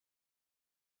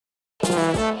Here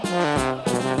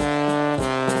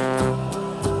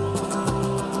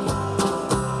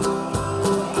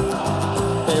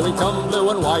we come, blue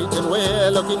and white, and we're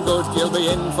looking good. You'll be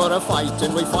in for a fight,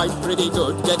 and we fight pretty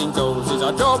good. Getting goals is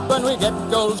our job, and we get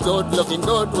goals good. Looking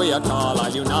good, we are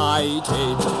Carlisle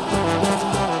United.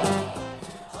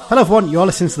 Hello everyone, you're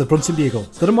listening to the Brunton Bugle,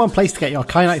 the number one place to get your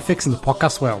Carlisle United fix in the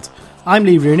podcast world. I'm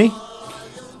Lee Rooney.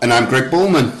 And I'm Greg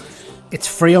Bullman. It's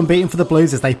 3 unbeaten for the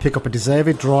Blues as they pick up a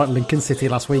deserved draw at Lincoln City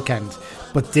last weekend.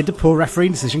 But did the poor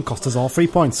refereeing decision cost us all 3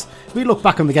 points? We look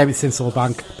back on the game at Sincil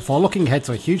Bank before looking ahead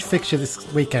to a huge fixture this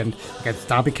weekend against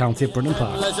Derby County at Brunton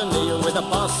Park. With a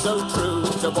pass so true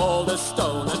to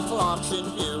Balderstone and Clark's in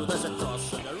view. There's a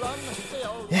cross and a run.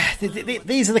 Yeah,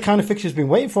 these are the kind of fixtures we've been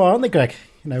waiting for, aren't they, Greg?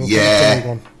 You know,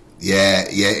 Yeah.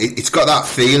 It's got that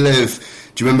feel of.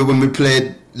 Do you remember when we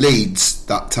played Leeds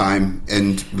that time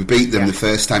and we beat them the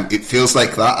first time? It feels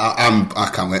like that. I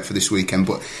can't wait for this weekend,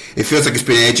 but it feels like it's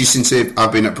been ages since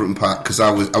I've been at Brunton Park because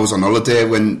I was on holiday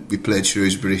when we played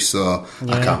Shrewsbury, so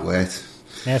I can't wait.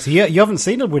 Yeah, so you haven't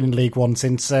seen a win in League One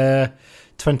since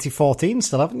 2014,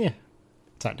 still, haven't you?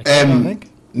 Technically, I think.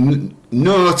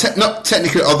 Not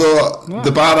technically. Although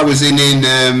the bar I was in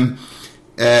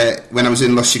when I was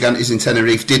in Los Gigantes in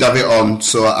Tenerife did have it on,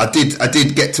 so I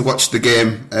did get to watch the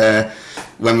game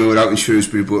when we were out in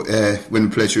Shrewsbury, but when we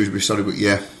played Shrewsbury, but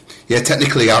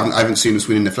technically I haven't seen us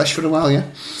win in the flesh for a while.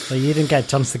 So you didn't get a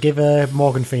chance to give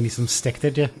Morgan Feeney some stick,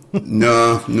 did you?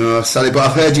 No, sadly, but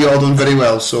I've heard you all done very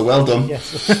well, so well done.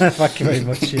 Yes, thank you very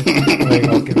much.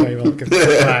 Very welcome.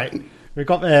 Right, we've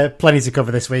got plenty to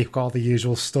cover this week. We've got all the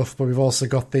usual stuff, but we've also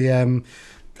got the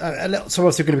so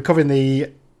obviously we're going to be covering the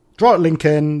draw at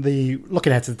Lincoln, the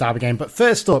looking ahead to the Derby game. But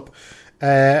first up,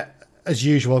 as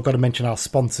usual, I've got to mention our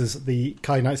sponsors, the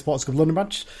Carlisle United Sports Club London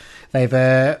branch. They've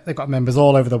got members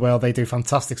all over the world. They do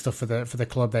fantastic stuff for the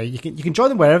club. You can join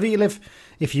them wherever you live.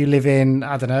 If you live in,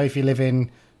 I don't know, if you live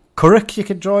in Curragh, you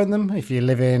can join them. If you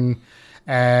live in,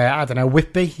 I don't know,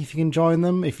 Whitby, if you can join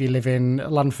them. If you live in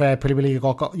Landfair, Pilly, you've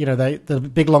got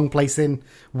the big long place in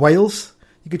Wales.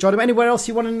 You could join them anywhere else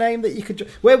you want to name that you could.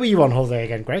 Where were you on holiday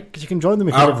again, Greg? Because you can join them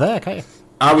if you live there, can't you?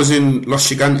 I was in Los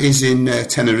Gigantes in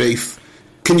Tenerife.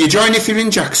 Can you join if you're in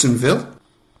Jacksonville?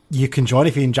 You can join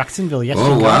if you're in Jacksonville, yes.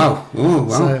 Oh, wow.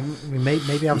 So we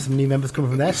maybe have some new members coming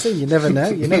from there soon. You never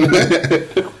know.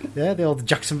 Yeah, the old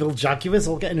Jacksonville Jaguars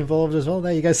all getting involved as well.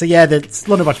 There you go. So yeah, the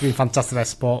London Branch have been fantastic. Their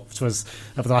support to us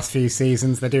over the last few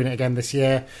seasons. They're doing it again this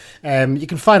year. You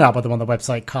can find out about them on the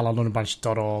website,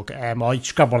 carlisle.londonbranch.org, or you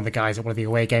just grab one of the guys at one of the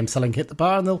away games selling Hit the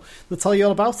Bar and they'll tell you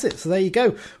all about it. So there you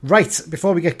go. Right,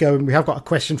 before we get going, we have got a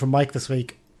question from Mike this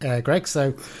week, Greg.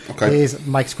 So here's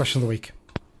Mike's question of the week.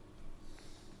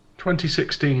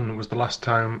 2016 was the last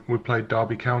time we played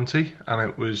Derby County, and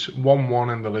it was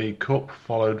 1-1 in the League Cup,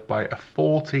 followed by a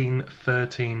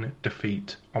 14-13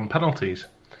 defeat on penalties.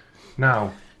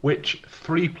 Now, which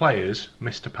 3 players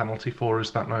missed a penalty for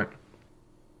us that night?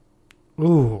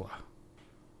 Ooh,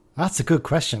 that's a good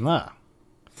question, that.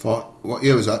 For what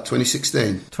year was that?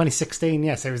 2016? 2016,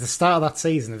 yes. It was the start of that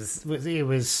season. It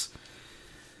was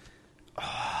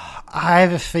I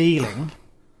have a feeling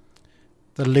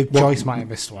that Luke Joyce might have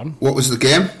missed one. What was the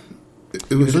game?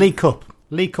 It was League Cup.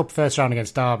 League Cup first round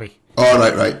against Derby. Oh,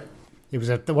 right. It was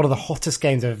one of the hottest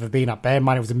games I've ever been at. Bear in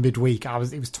mind, it was in midweek. It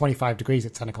was 25 degrees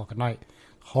at 10 o'clock at night.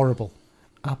 Horrible.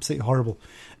 Absolutely horrible.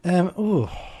 And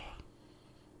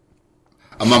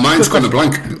my mind's going to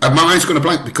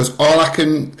blank because all I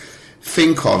can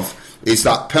think of is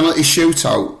that penalty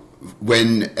shootout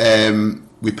when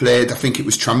we played, I think it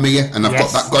was Tranmere, and I've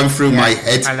got that going through my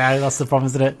head. I know, that's the problem,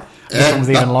 isn't it? This one was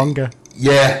even longer.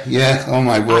 Yeah, oh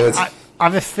my word. I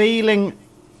have a feeling,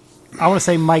 I want to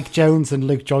say Mike Jones and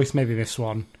Luke Joyce maybe this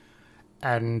one,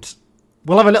 and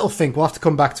we'll have a little think. We'll have to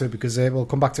come back to it because we'll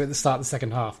come back to it at the start of the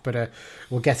second half, but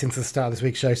we'll get into the start of this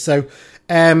week's show. So,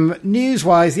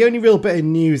 news-wise, the only real bit of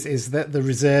news is that the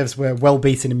reserves were well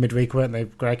beaten in midweek, weren't they,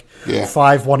 Greg? Yeah.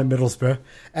 5-1 at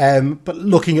Middlesbrough. But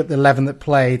looking at the 11 that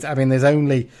played, I mean, there's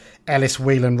only Ellis,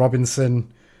 Whelan,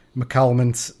 Robinson,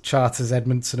 McCalmont, Charters,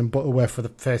 Edmondson and Butterworth for the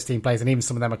first team players, and even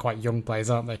some of them are quite young players,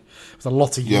 aren't they? There's a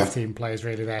lot of youth team players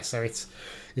really there, so it's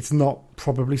not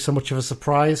probably so much of a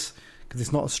surprise because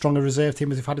it's not as strong a reserve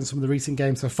team as we've had in some of the recent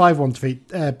games. So 5-1 defeat.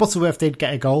 Butterworth did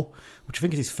get a goal, which I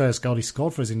think is his first goal he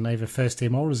scored for us in either first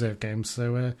team or reserve games,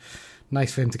 so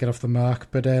nice for him to get off the mark.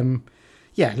 But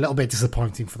yeah, a little bit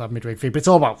disappointing for that midweek feed, but it's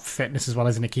all about fitness as well,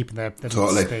 isn't it? Keeping their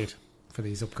speed for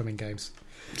these upcoming games.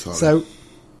 Totally. So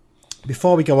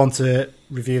before we go on to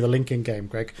review the Lincoln game,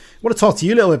 Greg, I want to talk to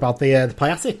you a little bit about the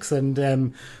Piatics and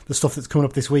the stuff that's coming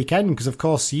up this weekend, because of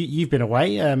course you've been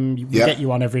away. We get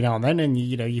you on every now and then, and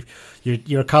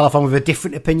you're a Carlisle fan with a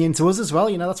different opinion to us as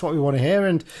well. That's what we want to hear.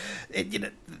 And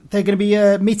they're going to be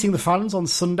meeting the fans on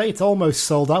Sunday. It's almost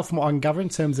sold out from what I can gather in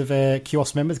terms of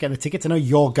kiosk members getting the tickets. I know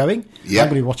you're going. Yeah. I'm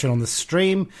going to be watching on the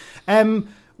stream.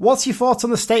 What's your thoughts on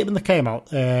the statement that came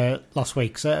out last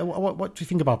week? So what do you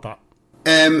think about that?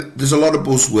 There's a lot of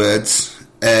buzzwords.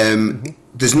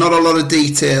 There's not a lot of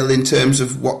detail in terms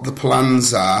of what the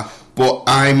plans are, but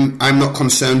I'm not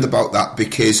concerned about that,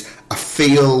 because I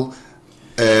feel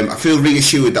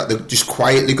reassured that they're just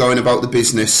quietly going about the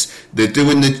business. They're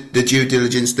doing the due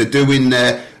diligence. They're going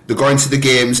to the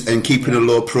games and keeping a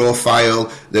low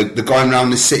profile. They're going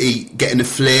around the city getting a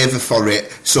flavour for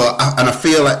it. So, I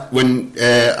feel like when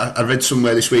I read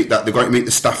somewhere this week that they're going to meet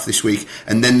the staff this week,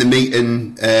 and then they're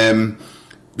meeting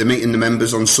the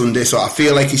members on Sunday. So I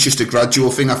feel like it's just a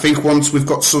gradual thing. I think once we've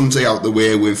got Sunday out the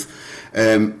way,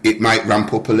 it might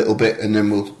ramp up a little bit, and then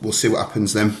we'll see what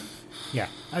happens then. Yeah,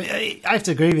 I have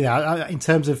to agree with that in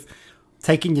terms of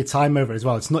taking your time over it as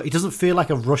well. It doesn't feel like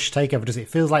a rush takeover, does it? It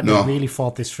feels like they really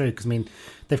thought this through, because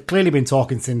they've clearly been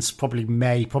talking since probably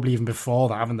May, probably even before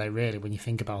that, haven't they, really, when you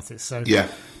think about it? So yeah,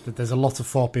 there's a lot of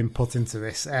thought being put into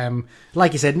this.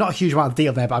 Like you said, not a huge amount of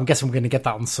detail there, but I'm guessing we're going to get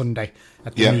that on Sunday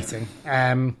at the meeting.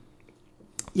 And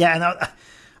I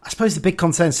suppose the big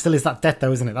concern still is that debt,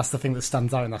 though, isn't it? That's the thing that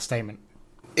stands out in that statement.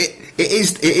 It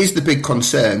is the big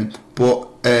concern,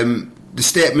 but the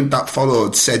statement that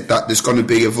followed said that there's going to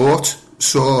be a vote,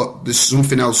 so there's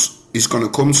something else is going to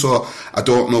come. So I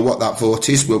don't know what that vote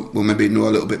is. We'll maybe know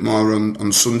a little bit more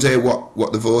on Sunday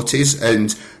what the vote is,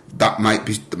 and that might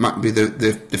be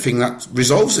the thing that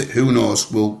resolves it. Who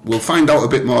knows? We'll find out a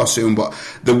bit more soon. But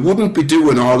they wouldn't be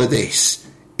doing all of this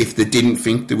if they didn't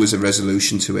think there was a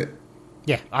resolution to it.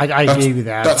 Yeah, I agree with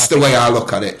that. That's the way I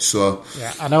look at it. So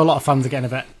yeah, I know a lot of fans are getting a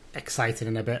bit excited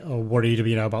and a bit worried,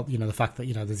 about the fact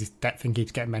that there's this debt thing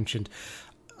keeps getting mentioned.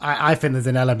 I think there's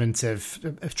an element of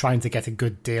trying to get a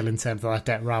good deal in terms of that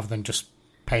debt, rather than just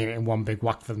paying it in one big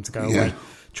whack for them to go away.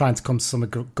 Trying to come to some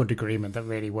good agreement that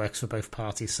really works for both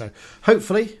parties. So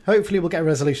hopefully we'll get a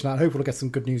resolution out. Hopefully we'll get some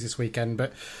good news this weekend.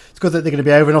 But it's good that they're going to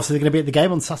be over, and obviously they're going to be at the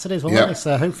game on Saturday as well, aren't they?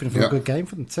 So hopefully a good game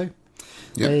for them too.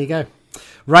 There you go.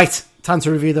 Right, time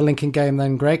to review the Lincoln game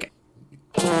then, Greg.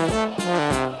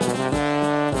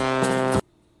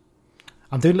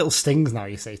 I'm doing little stings now,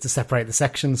 you see, to separate the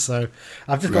sections. So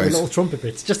I've just got a little trumpet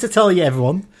bit just to tell you,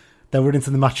 everyone, that we're into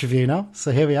the match review now.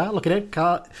 So here we are. Look at it.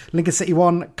 Lincoln City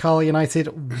 1, Carlisle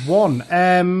United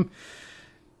 1.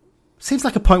 Seems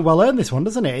like a point well earned, this one,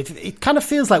 doesn't it? It kind of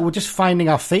feels like we're just finding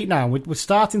our feet now. We're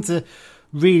starting to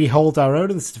really hold our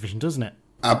own in this division, doesn't it?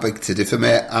 I beg to differ,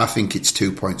 mate. I think it's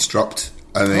 2 points dropped.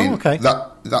 I mean,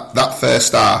 that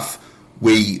first half,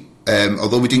 we...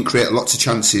 although we didn't create lots of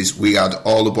chances, we had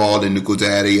all the ball in a good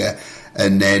area,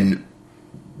 and then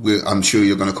I'm sure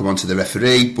you're going to come on to the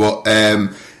referee, but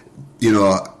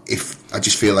if I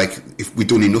just feel like if we'd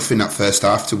done enough in that first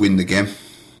half to win the game.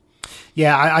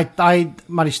 Yeah, I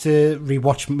managed to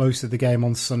rewatch most of the game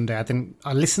on Sunday.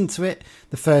 I listened to it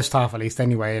the first half at least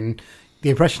anyway, and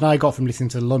the impression I got from listening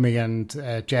to Lummy and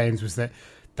James was that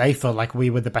they felt like we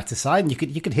were the better side, and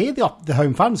you could hear the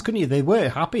home fans, couldn't you? They were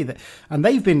happy and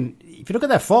they've been. If you look at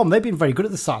their form, they've been very good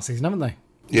at the start of the season, haven't they?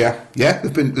 Yeah, they're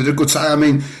a good side. I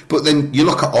mean, but then you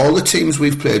look at all the teams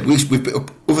we've played. We've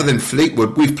other than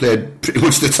Fleetwood, we've played pretty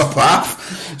much the top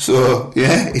half. So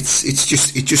yeah, it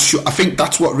just. I think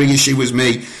that's what reassures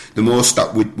me the most,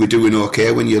 that we're doing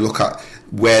okay when you look at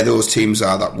where those teams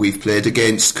are that we've played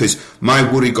against. Because my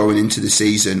worry going into the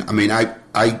season, I mean, I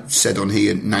said on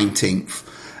here 19th.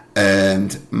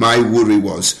 And my worry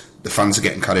was the fans are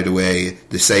getting carried away.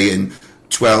 They're saying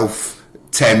 12th,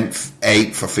 10th,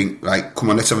 8th. I think, like, come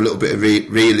on, let's have a little bit of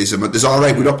realism. There's all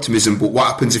right with optimism, but what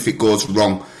happens if it goes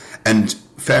wrong? And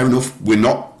fair enough, we're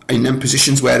not in them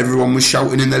positions where everyone was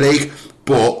shouting in the league,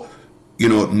 but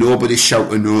nobody's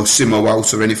shouting no Simo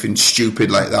out or anything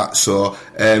stupid like that. So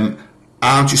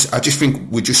I just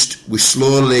think we're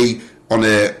slowly on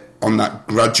that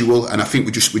gradual, and I think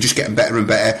we're just getting better and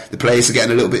better. The players are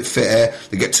getting a little bit fitter.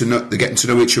 They're getting to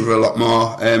know each other a lot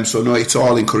more. So no, it's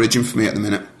all encouraging for me at the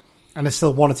minute. And there's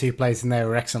still one or two players in there who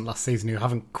were excellent last season who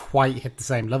haven't quite hit the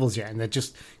same levels yet, and they're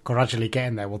just gradually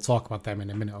getting there. We'll talk about them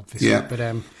in a minute, obviously. Yeah. But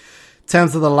in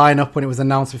terms of the lineup, when it was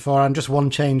announced before, and just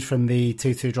one change from the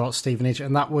 2-2 draw at Stevenage,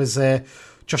 and that was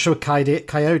Joshua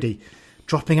Coyote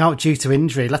dropping out due to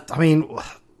injury.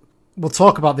 We'll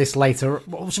talk about this later.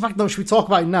 In fact, no, should we talk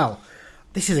about it now?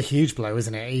 This is a huge blow,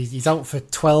 isn't it? He's out for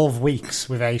 12 weeks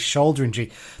with a shoulder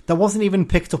injury. That wasn't even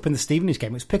picked up in the Stevenage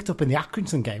game. It was picked up in the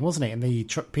Accrington game, wasn't it? In the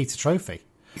Peter Trophy.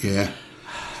 Yeah.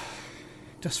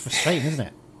 Just frustrating, isn't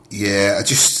it? Yeah,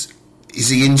 is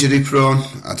he injury prone?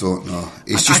 I don't know.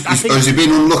 Has he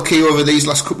been unlucky over these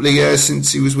last couple of years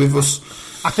since he was with us?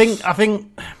 I think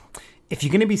if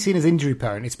you're going to be seen as injury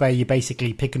prone, it's where you're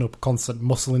basically picking up constant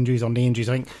muscle injuries or knee injuries.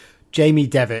 I think Jamie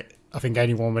Devitt, I think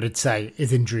anyone would say,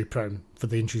 is injury prone for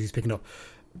the injuries he's picking up.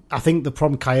 I think the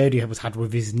problem Coyote had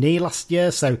with his knee last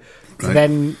year, so to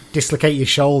then dislocate your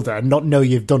shoulder and not know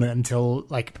you've done it until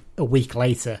like a week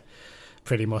later,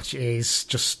 pretty much that's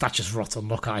just rotten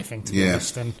luck, I think, to be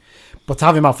honest. But to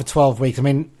have him out for 12 weeks, I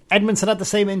mean, Edmondson had the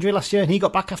same injury last year and he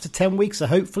got back after 10 weeks, so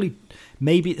hopefully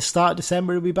maybe at the start of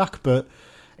December he'll be back, but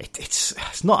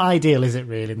it's not ideal, is it,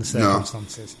 really, in the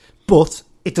circumstances? No. But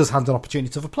it does hand an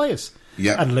opportunity to other players.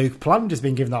 Yeah. And Luke Plant has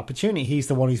been given that opportunity. He's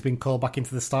the one who's been called back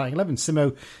into the starting 11.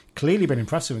 Simo clearly been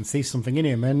impressive and sees something in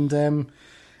him,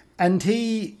 and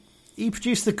he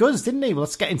produced the goods, didn't he? Well,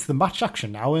 let's get into the match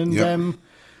action now, and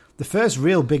the first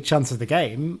real big chance of the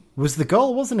game was the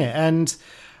goal, wasn't it? And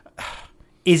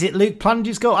is it Luke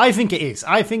Plange's goal? I think it is.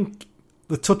 I think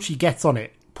the touch he gets on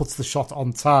it puts the shot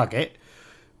on target,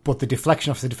 but the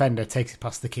deflection off the defender takes it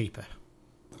past the keeper.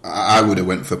 I would have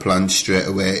went for Plange straight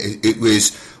away. It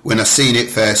was, when I seen it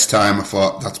first time, I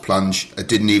thought, that's Plange. It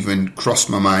didn't even cross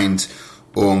my mind,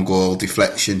 own goal,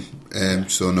 deflection.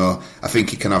 So no, I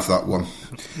think he can have that one.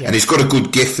 Yeah. And he's got a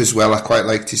good gif as well. I quite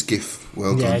liked his gif.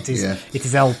 Well done. It is. Yeah. It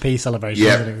is LP celebration,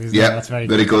 isn't it? That's very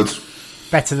good.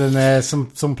 Better than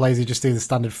some players who just do the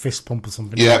standard fist pump or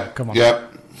something. Yeah, come on. Yeah.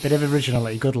 Bit of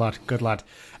originality. Good lad.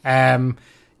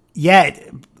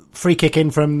 Free kick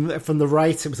in from the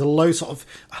right. It was a low sort of...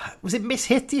 Was it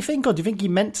mishit, do you think? Or do you think he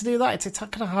meant to do that? It's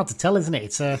kind of hard to tell, isn't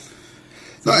it?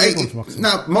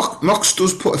 Mox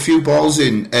does put a few balls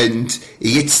in and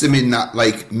he hits them in that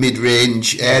like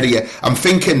mid-range area. I'm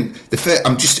thinking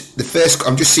I'm just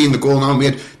seeing the goal now in my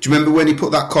head. Do you remember when he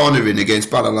put that corner in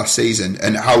against Barra last season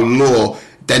and how low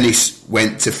Dennis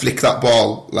went to flick that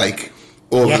ball like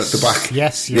over at the back?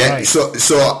 Yes, you're right. So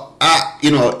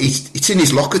it's in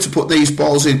his locker to put these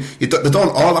balls in. They don't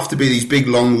all have to be these big,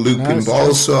 long, looping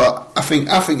balls. So I think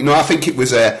it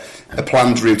was a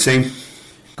planned routine.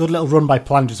 Good little run by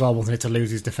Plange as well, wasn't it, to lose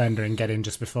his defender and get in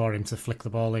just before him to flick the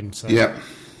ball in. So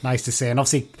nice to see. And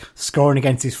obviously scoring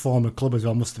against his former club as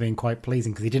well must have been quite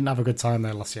pleasing because he didn't have a good time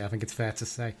there last year, I think it's fair to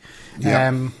say.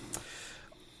 Yeah.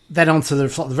 Then on to the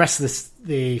rest of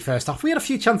the first half. We had a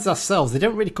few chances ourselves. They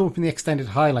don't really come up in the extended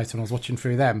highlights when I was watching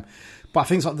through them. But I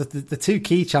think the two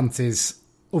key chances,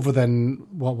 other than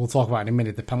what we'll talk about in a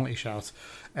minute, the penalty shout,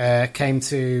 came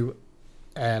to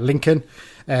Lincoln.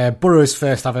 Burrows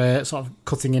first have a sort of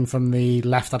cutting in from the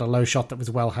left, had a low shot that was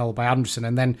well held by Anderson.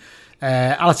 And then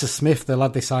Alistair Smith, the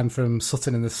lad they signed from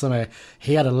Sutton in the summer,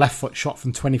 he had a left foot shot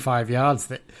from 25 yards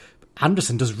that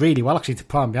Anderson does really well actually to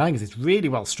palm behind us. It's really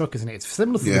well struck, isn't it? It's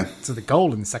similar to the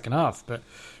goal in the second half, but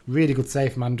really good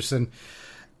save from Anderson.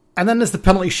 And then there's the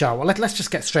penalty shout. Well, let's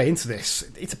just get straight into this.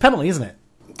 It's a penalty, isn't it?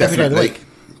 Definitely. Every day of the week.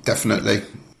 Definitely.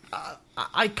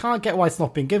 I can't get why it's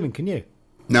not been given, can you?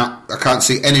 No, I can't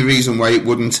see any reason why it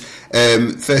wouldn't.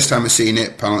 First time I've seen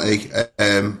it, penalty,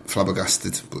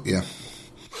 flabbergasted, but yeah.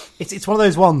 It's one of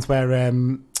those ones where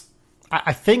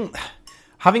I think,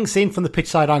 having seen from the pitch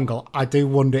side angle, I do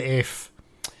wonder if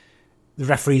the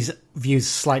referee's view's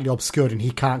slightly obscured and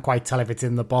he can't quite tell if it's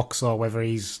in the box or whether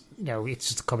it's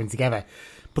just coming together.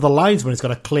 But the linesman has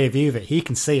got a clear view of it. He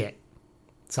can see it.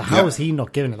 So how is he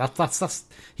not giving it? That's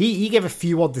he gave a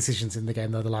few odd decisions in the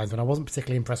game, though, the linesman. I wasn't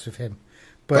particularly impressed with him.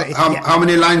 But how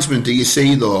many linesmen do you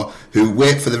see, though, who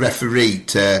wait for the referee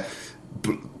to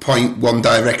point one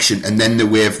direction and then they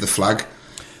wave the flag?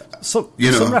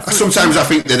 Sometimes I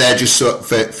think they're there just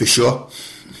for sure.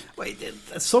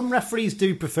 Some referees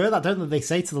do prefer that, don't they? They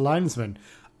say to the linesman,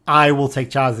 I will take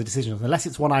charge of the decision. Unless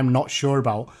it's one I'm not sure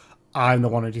about, I'm the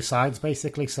one who decides,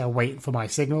 basically. So waiting for my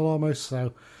signal almost.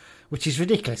 So, which is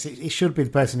ridiculous. It should be the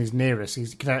person who's nearest.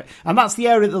 And that's the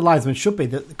area that the linesman should be,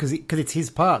 because it's his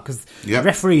part. Because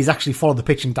referees actually follow the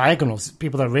pitch in diagonals.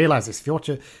 People don't realise this. If you watch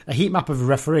a heat map of a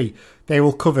referee, they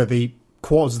will cover the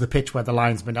quarters of the pitch where the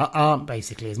linesmen aren't,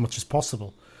 basically, as much as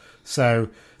possible. So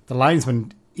the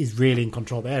linesman is really in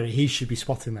control of the area. He should be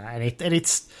spotting that. And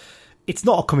it's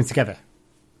not coming together.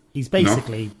 He's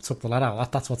basically took the lad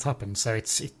out. That's what's happened. So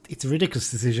it's a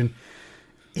ridiculous decision.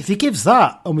 If he gives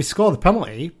that and we score the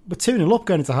penalty, we're 2-0 up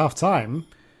going into half time.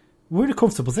 We're in a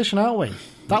comfortable position, aren't we?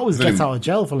 That was get out of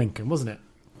jail for Lincoln, wasn't it?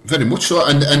 Very much so,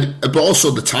 and but also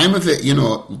the time of it,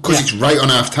 because it's right on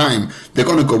half time, they're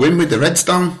going to go in with their heads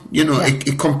down.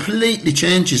 It completely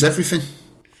changes everything.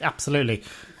 Absolutely.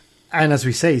 And as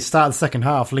we say, start of the second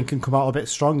half, Lincoln come out a bit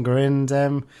stronger,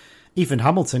 and Ethan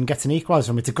Hamilton gets an equaliser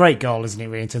from it. It's a great goal, isn't it,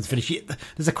 really, in terms of finish?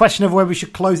 There's a question of whether we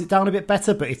should close it down a bit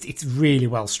better, but it's really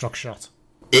well struck shot.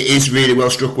 It is really well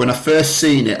struck. When I first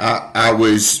seen it, I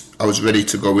was ready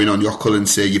to go in on Yokul and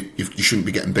say you shouldn't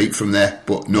be getting beat from there.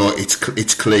 But no,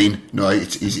 it's clean. No,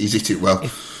 he's hit it well.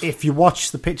 If you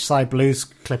watch the Pitch Side Blues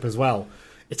clip as well,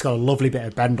 it's got a lovely bit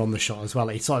of bend on the shot as well.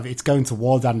 It's going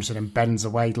towards Anderson and bends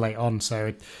away late on,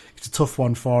 so it's a tough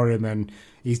one for him. And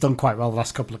he's done quite well the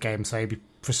last couple of games, so he'd be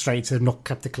frustrated to have not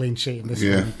kept a clean sheet in this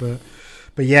one.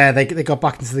 But yeah, they got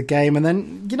back into the game, and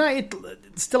then United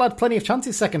still had plenty of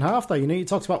chances second half, though. You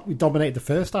talked about we dominated the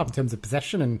first half in terms of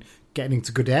possession and getting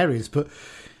into good areas, but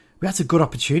we had some good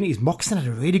opportunities. Moxon had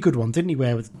a really good one, didn't he,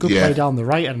 where with good play down the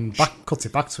right and cuts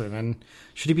it back to him. And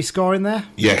should he be scoring there?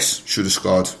 Yes, should have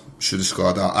scored.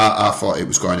 I thought it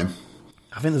was going in.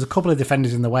 I think there's a couple of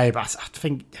defenders in the way, but I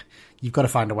think you've got to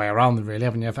find a way around them, really,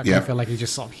 haven't you? I feel like he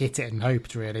just sort of hit it and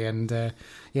hoped, really. And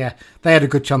they had a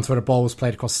good chance where the ball was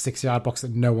played across the 6-yard box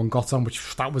that no one got on,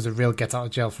 which that was a real get out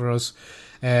of jail for us.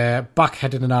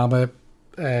 Back-headed and armour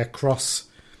cross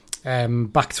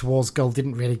back towards goal,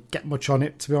 didn't really get much on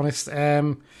it, to be honest.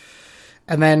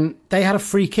 And then they had a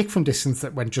free kick from distance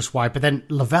that went just wide, but then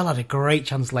Lavelle had a great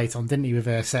chance late on, didn't he, with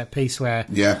a set piece where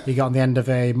he got on the end of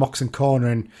a Moxon corner,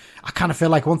 and I kind of feel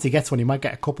like once he gets one, he might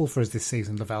get a couple for us this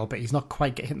season, Lavelle, but he's not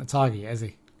quite hitting the target yet, is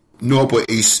he? No, but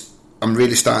I'm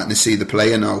really starting to see the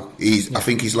player now. I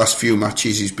think his last few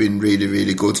matches he's been really,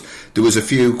 really good. There was a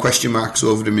few question marks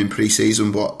over him in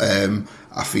pre-season, but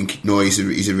I think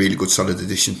he's a really good solid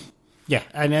addition. Yeah,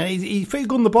 and he's pretty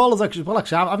good on the ball as well.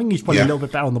 Actually, I think he's probably a little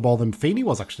bit better on the ball than Feeney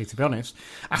was, actually, to be honest.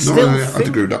 I'd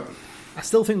agree with that. I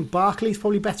still think Barkley's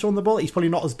probably better on the ball. He's probably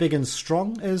not as big and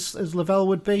strong as Lavelle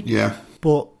would be. Yeah.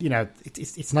 But,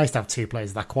 it's nice to have two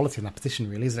players of that quality in that position,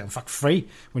 really, isn't it? In fact, three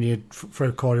when you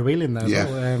throw Corey Wheel in there.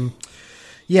 Yeah.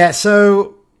 But,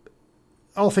 so,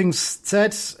 all things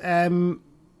said, I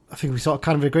think we sort of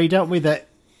kind of agreed, don't we, that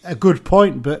a good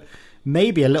point, but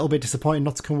maybe a little bit disappointing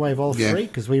not to come away with all three,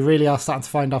 because we really are starting to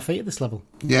find our feet at this level.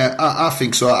 Yeah, I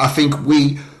think so. I think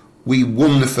we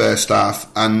won the first half,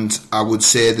 and I would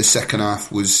say the second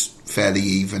half was fairly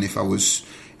even, if I'm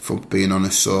being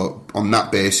honest. So on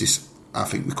that basis, I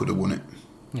think we could have won it.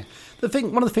 Yeah.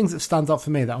 One of the things that stands out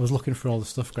for me that I was looking through all the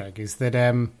stuff, Greg, is that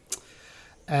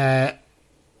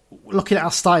looking at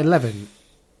our starting 11,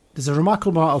 there's a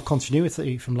remarkable amount of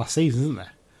continuity from last season, isn't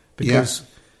there? Because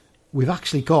we've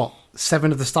actually got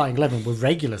 7 of the starting 11 were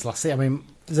regulars last season. I mean,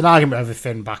 there's an argument over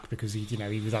Finn back because he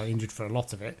was out injured for a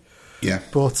lot of it. Yeah,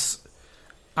 but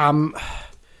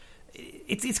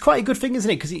it's quite a good thing,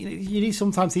 isn't it? Because you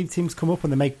sometimes see teams come up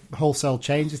and they make wholesale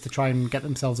changes to try and get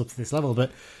themselves up to this level.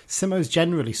 But Simo's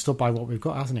generally stood by what we've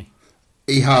got, hasn't he?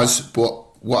 He has,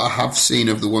 but what I have seen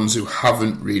of the ones who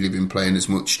haven't really been playing as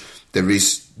much, there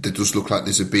does look like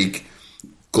there's a big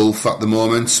gulf at the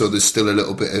moment. So there's still a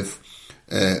little bit of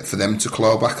for them to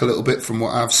claw back a little bit from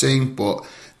what I've seen, but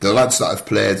the lads that have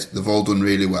played, they've all done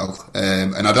really well.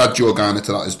 And I'd add Joe Garner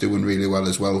to that as doing really well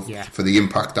as well for the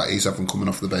impact that he's having coming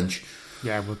off the bench.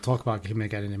 Yeah, we'll talk about him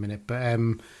again in a minute. But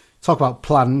talk about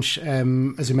Plange,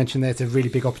 as we mentioned there, it's a really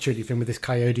big opportunity for him with this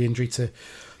Coyote injury to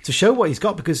show what he's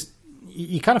got, because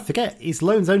you kind of forget his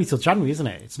loan's only till January, isn't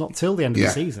it? It's not till the end of the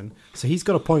season. So he's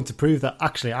got a point to prove that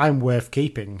actually I'm worth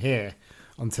keeping here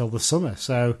until the summer.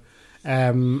 So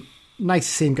nice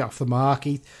to see him get off the mark.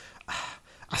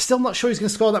 I'm still not sure he's going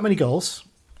to score that many goals.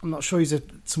 I'm not sure he's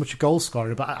so much a goal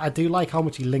scorer, but I do like how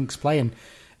much he links play. And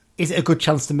is it a good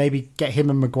chance to maybe get him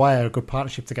and Maguire a good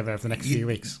partnership together over the next few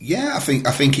weeks? Yeah, I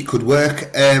think it could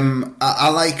work. I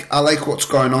like what's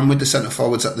going on with the centre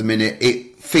forwards at the minute.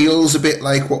 It feels a bit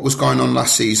like what was going on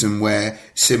last season, where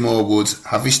Simo would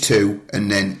have his 2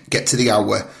 and then get to the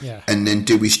hour and then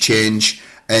do his change.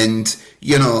 And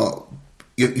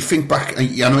you think back, I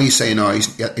know you're saying,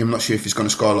 I'm not sure if he's going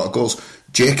to score a lot of goals.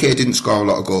 JK didn't score a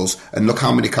lot of goals, and look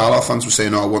how many Carlisle fans were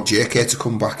saying, I want JK to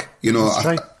come back.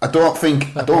 I don't think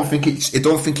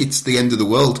it's the end of the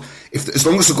world. As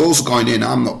long as the goals are going in,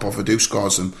 I'm not bothered who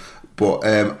scores them. But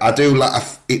I do like.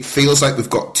 It feels like we've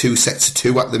got 2 sets of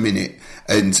 2 at the minute,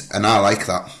 and I like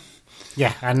that.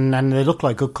 Yeah, and they look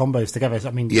like good combos together.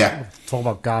 I mean, talk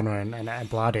about Garner and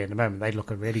Blade at the moment. They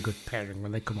look a really good pairing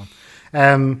when they come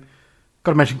on.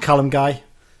 Got to mention Callum Guy,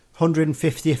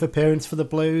 150th appearance for the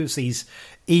Blues. He's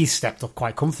stepped up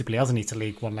quite comfortably, hasn't he, to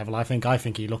League One level? I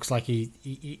think he looks like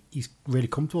he's really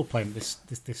comfortable playing this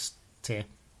tier.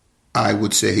 I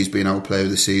would say he's been our player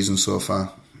of the season so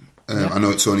far. I know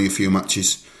it's only a few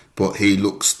matches, but he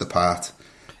looks the part.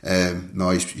 No,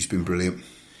 he's been brilliant.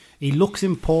 He looks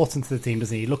important to the team,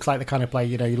 doesn't he? He looks like the kind of player,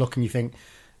 you look and you think...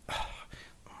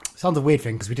 Sounds a weird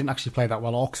thing because we didn't actually play that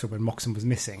well at Oxford when Moxon was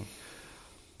missing.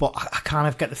 But I kind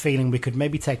of get the feeling we could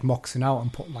maybe take Moxon out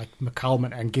and put like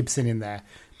McCalmont and Gibson in there.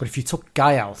 But if you took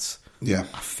Guy out, I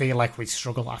feel like we'd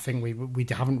struggle. I think we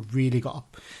haven't really got...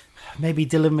 Maybe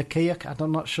Dylan McKeoch,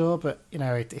 I'm not sure, but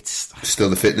it's still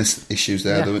the fitness issues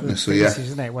there, though, isn't there? So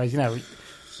isn't it? Whereas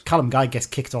Callum Guy gets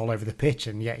kicked all over the pitch,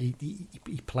 and yet he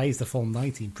plays the full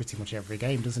 90 in pretty much every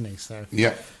game, doesn't he? So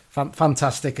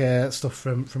fantastic stuff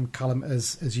from Callum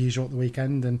as usual at the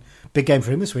weekend, and big game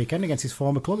for him this weekend against his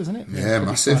former club, isn't it? Yeah,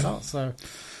 massive. So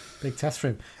big test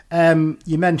for him.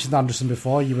 You mentioned Anderson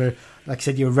before. You were, like I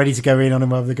said, you were ready to go in on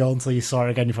him over the goal until you saw it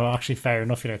again. You thought, actually, fair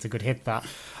enough. It's a good hit that.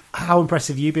 How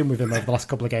impressive have you been with him over the last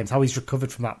couple of games? How he's recovered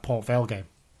from that Port Vale game?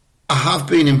 I have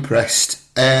been impressed.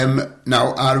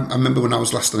 Now, I remember when I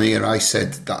was last on here, I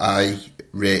said that I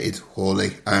rated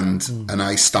Hawley, and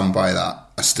I stand by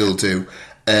that. I still do.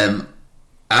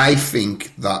 I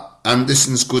think that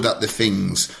Anderson's good at the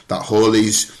things that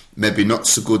Hawley's maybe not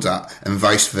so good at, and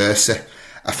vice versa.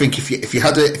 I think if you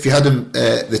had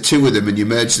the two of them and you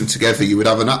merged them together, you would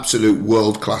have an absolute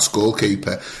world class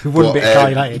goalkeeper. Who wouldn't be at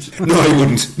United? No, he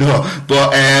wouldn't. No, but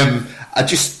I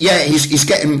just he's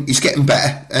getting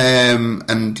better,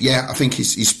 and I think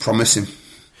he's promising.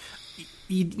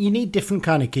 You need different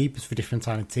kind of keepers for different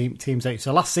kind of teams.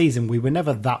 So last season we were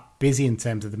never that busy in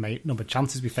terms of the number of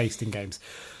chances we faced in games.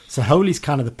 So Hawley's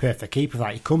kind of the perfect keeper for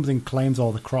that. He comes and claims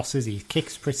all the crosses. He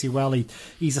kicks pretty well.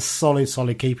 He's a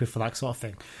solid keeper for that sort of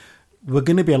thing. We're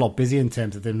going to be a lot busier in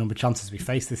terms of the number of chances we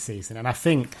face this season. And I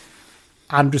think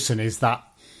Anderson is that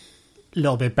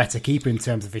little bit better keeper in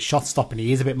terms of his shot stopping.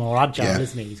 He is a bit more agile,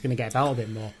 isn't he? He's going to get about a bit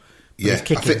more. But his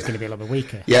kicking is going to be a little bit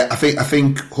weaker. Yeah, I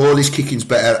think Hawley's kicking's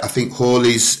better. I think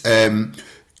Hawley's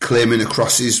claiming the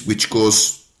crosses, which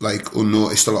goes like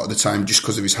unnoticed a lot of the time just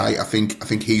because of his height. I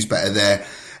think he's better there.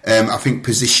 I think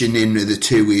positioning of the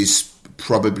two is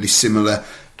probably similar.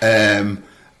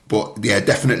 But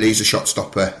definitely he's a shot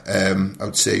stopper. I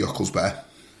would say Yockel's better.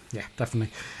 Yeah,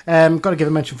 definitely. Got to give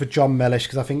a mention for John Mellish,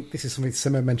 because I think this is something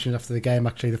Simmer mentioned after the game,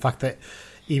 actually, the fact that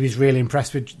he was really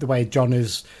impressed with the way John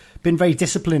has been very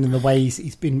disciplined in the way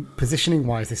he's been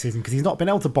positioning-wise this season, because he's not been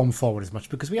able to bomb forward as much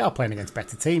because we are playing against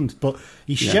better teams, but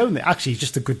he's shown that actually he's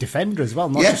just a good defender as well,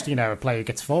 not just a player who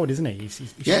gets forward, isn't he?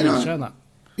 He's shown that.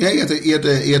 Yeah, he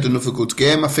had another good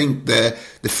game. I think the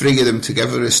three of them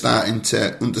together are starting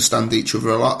to understand each other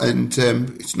a lot, and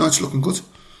it's looking good.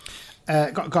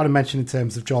 Got to mention in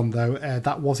terms of John, though,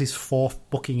 that was his fourth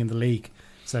booking in the league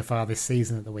so far this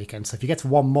season at the weekend. So if he gets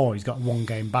one more, he's got a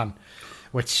 1-game ban,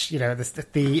 which, at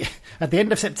the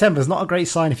end of September is not a great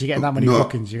sign if you're getting that many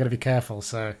bookings. You've got to be careful.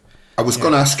 So I was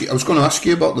going to ask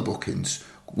you about the bookings.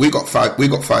 We got five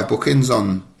bookings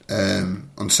on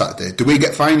Saturday. Do we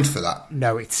get fined for that?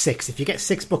 No, it's 6. If you get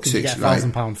 6 bookings, you get a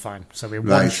 £1,000 fine. So we're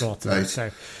one short of it. So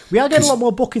we are getting a lot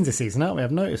more bookings this season, aren't we?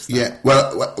 I've noticed that. Yeah.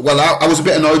 Well, I was a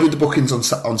bit annoyed with the bookings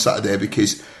on Saturday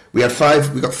because we got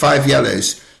 5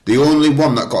 yellows. The only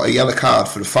one that got a yellow card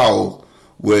for the foul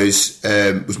was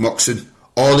Moxon.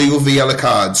 All the other yellow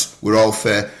cards were all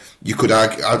for, you could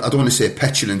argue, I don't want to say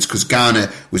petulance, because Garner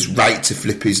was right to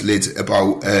flip his lid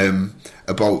about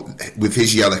with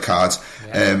his yellow cards.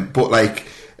 But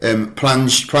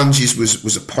Planges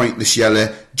was a pointless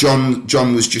yellow. John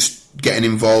was just getting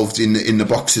involved in the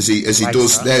box as he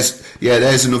does.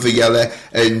 There's another yellow,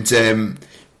 and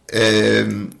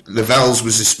Lavelle's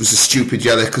was a stupid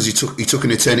yellow because he took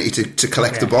an eternity to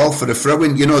collect the ball for the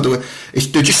throw-in. They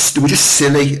were just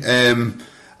silly.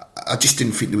 I just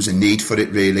didn't think there was a need for it.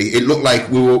 Really, it looked like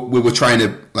we were trying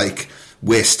to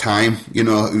waste time. It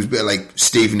was a bit like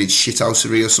Stevenage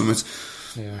shithousery or something.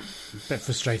 Yeah, a bit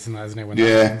frustrating that, isn't it? When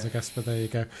that happens, I guess. But there you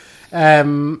go.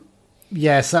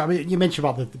 So I mean, you mentioned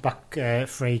about the back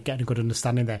three getting a good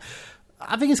understanding there.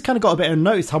 I think it's kind of got a bit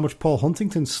unnoticed how much Paul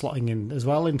Huntington's slotting in as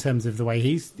well in terms of the way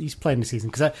he's playing this season.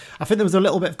 Because I think there was a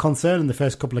little bit of concern in the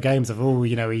first couple of games of,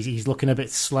 he's looking a bit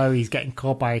slow, he's getting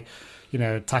caught by,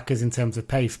 attackers in terms of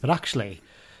pace. But actually,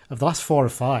 of the last 4 or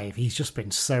 5, he's just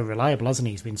been so reliable, hasn't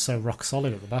he? He's been so rock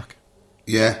solid at the back.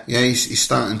 Yeah, he's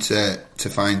starting to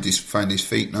find his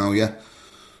feet now. Yeah,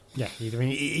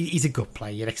 he's a good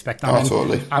player. You'd expect that. Oh,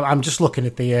 totally. I'm just looking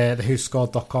at the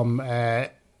WhoScored.com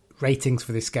ratings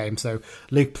for this game. So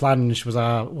Luke Plange was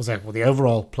the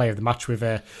overall player of the match with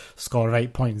a score of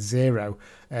 8.0,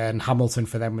 and Hamilton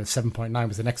for them with 7.9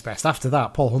 was the next best. After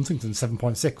that, Paul Huntington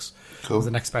 7.6 was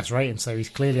the next best rating. So he's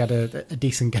clearly had a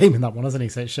decent game in that one, hasn't he?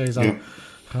 So it shows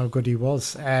how good he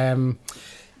was.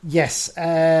 Yes.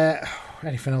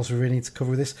 Anything else we really need to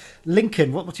cover with this?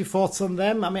 Lincoln, what's your thoughts on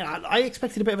them? I mean, I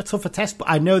expected a bit of a tougher test, but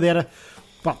I know they had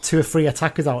about 2 or 3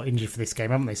 attackers out injured for this game,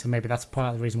 haven't they? So maybe that's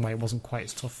part of the reason why it wasn't quite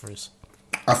as tough for us.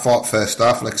 I thought first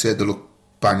half, like I said, they looked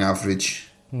bang average.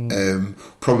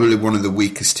 Probably one of the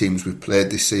weakest teams we've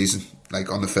played this season.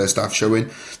 Like on the first half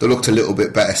showing, they looked a little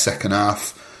bit better second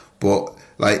half. But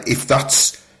like, if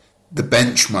that's the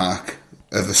benchmark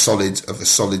of a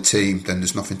solid team, then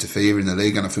there's nothing to fear in the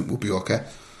league, and I think we'll be okay.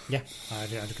 Yeah,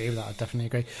 I'd agree with that. I definitely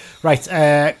agree.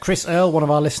 Right, Chris Earle, one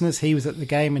of our listeners, he was at the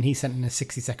game and he sent in a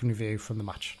 60-second review from the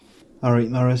match. All right,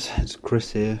 Morris, it's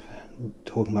Chris here,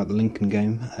 talking about the Lincoln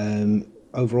game.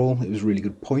 Overall, it was a really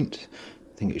good point.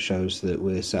 I think it shows that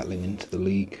we're settling into the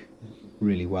league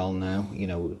really well now. You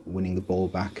know, winning the ball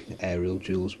back, aerial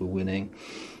duels we're winning.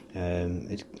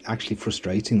 It's actually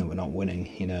frustrating that we're not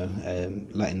winning, you know.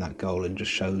 Letting that goal in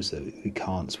just shows that we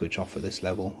can't switch off at this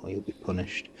level or you'll be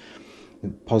punished. The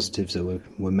positives are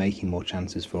we're making more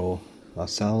chances for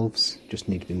ourselves, just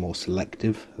need to be more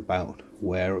selective about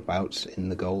whereabouts in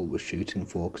the goal we're shooting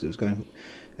for, because it was going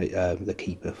the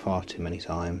keeper far too many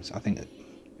times. I think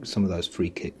some of those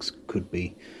free kicks could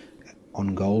be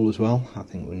on goal as well. I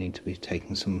think we need to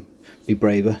be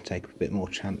braver, take a bit more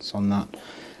chance on that.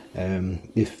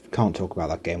 Can't talk about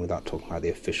that game without talking about the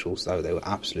officials, though. They were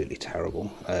absolutely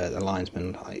terrible. The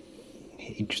linesman,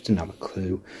 he just didn't have a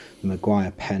clue. The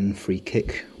Maguire-Penn free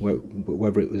kick,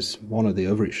 whether it was one or the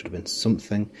other, it should have been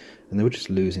something. And they were just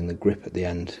losing the grip at the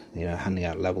end, you know, handing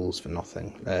out levels for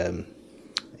nothing.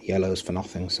 Yellows for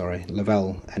nothing, sorry.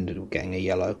 Lavelle ended up getting a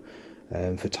yellow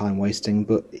for time wasting,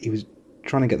 but he was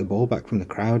trying to get the ball back from the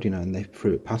crowd, you know, and they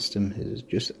threw it past him. It was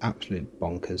just absolute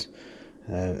bonkers.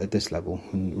 At this level,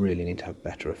 we really need to have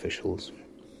better officials.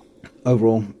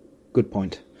 Overall, good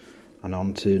point. And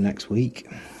on to next week.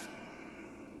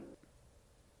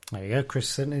 There you go. Chris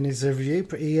sent in his review,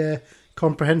 pretty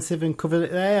comprehensive and covered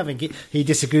it there. I think he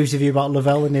disagrees with you about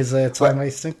Lavelle and his time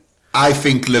wasting. I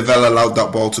think Lavelle allowed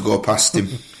that ball to go past him.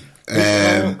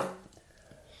 Yeah,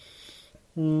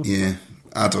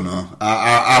 I don't know.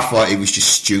 I thought he was just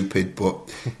stupid, but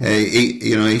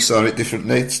he saw it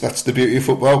differently. That's the beauty of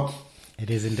football. It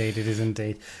is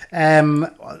indeed.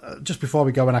 Just before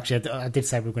we go, and actually I did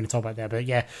say we were going to talk about there, but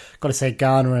yeah, got to say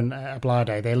Garner and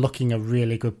Ablade, they're looking a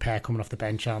really good pair coming off the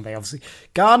bench, aren't they? Obviously,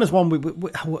 Garner's one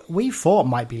we thought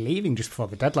might be leaving just before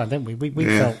the deadline, didn't we? We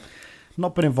felt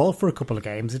not been involved for a couple of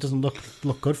games. It doesn't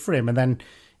look good for him, and then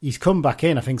he's come back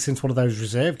in, I think, since one of those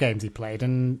reserve games he played,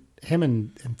 and him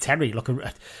and Terry look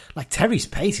like Terry's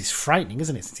pace is frightening,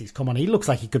 isn't it? Since he's come on, he looks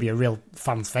like he could be a real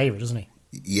fan's favourite, doesn't he?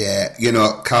 Yeah, you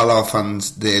know, Carlisle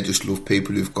fans, they just love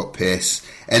people who've got pace.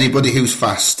 Anybody who's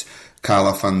fast,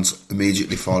 Carlisle fans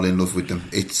immediately fall in love with them.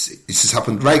 It's just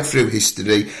happened right through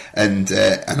history, and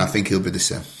I think he'll be the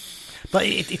same. But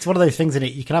it's one of those things, isn't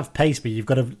it? You can have pace, but you've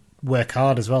got to work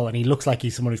hard as well, and he looks like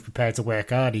he's someone who's prepared to work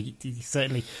hard. He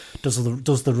certainly does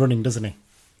the running, doesn't he?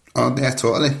 Oh, yeah,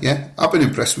 totally, yeah. I've been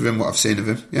impressed with him, what I've seen of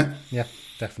him, yeah. Yeah.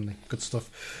 Definitely. Good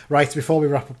stuff. Right, before we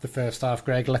wrap up the first half,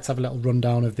 Greg, let's have a little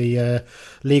rundown of the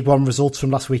League One results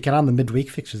from last weekend and the midweek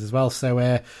fixtures as well.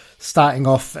 So starting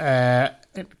off,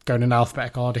 going in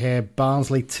alphabetical order here,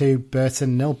 Barnsley 2,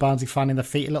 Burton 0. Barnsley finding their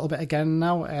feet a little bit again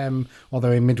now,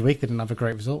 although in midweek they didn't have a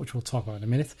great result, which we'll talk about in a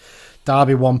minute.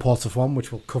 Derby 1, Portsmouth 1,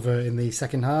 which we'll cover in the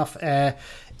second half.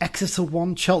 Exeter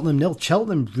 1, Cheltenham 0.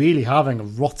 Cheltenham really having a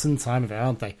rotten time of it,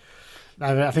 aren't they?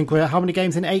 I think we're how many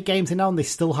games in? 8 games in now, and they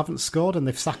still haven't scored, and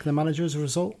they've sacked the manager as a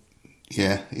result.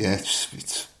 Yeah,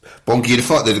 it's bonky. You'd have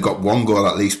thought they'd have got one goal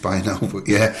at least by now, but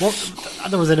yeah. Well,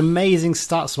 there was an amazing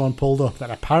stat someone pulled up that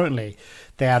apparently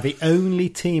they are the only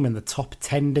team in the top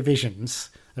 10 divisions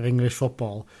of English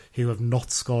football who have not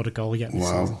scored a goal yet this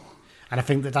season. And I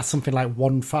think that's something like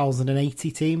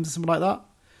 1,080 teams or something like that.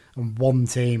 And one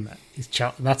team is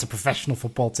Cheltenham. That's a professional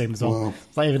football team as well. Wow.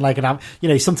 It's not even like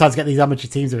you sometimes get these amateur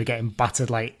teams who are getting battered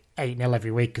like 8-0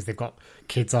 every week because they've got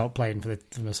kids out playing for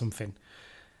them or something.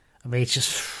 I mean, it's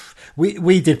just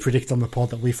we did predict on the pod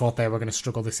that we thought they were going to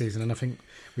struggle this season, and I think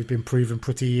we've been proven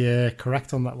pretty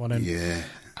correct on that one. And yeah,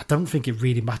 I don't think it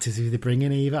really matters who they bring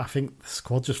in either. I think the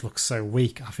squad just looks so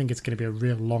weak. I think it's going to be a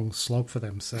real long slog for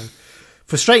them. So.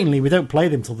 Frustratingly, we don't play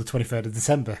them till the 23rd of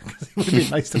December because it would have been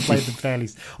nice to play them fairly.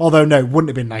 Although, no, wouldn't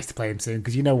have been nice to play them soon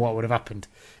because you know what would have happened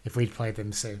if we'd played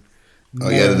them soon. Oh,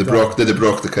 yeah, they broke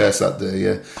the curse that day,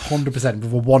 yeah. 100%,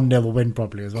 with a 1-0 win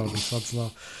probably as well.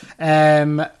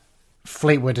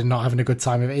 Fleetwood are not having a good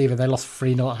time of it either. They lost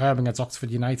 3-0 at home against Oxford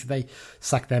United. They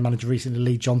sacked their manager recently.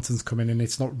 Lee Johnson's come in, and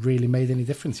it's not really made any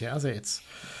difference yet, has it? It's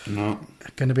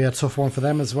going to be a tough one for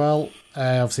them as well.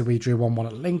 Obviously, we drew 1-1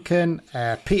 at Lincoln.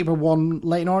 Peterborough won.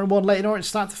 Leyton Orient won. Leyton Orient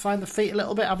starting to find their feet a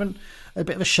little bit, having a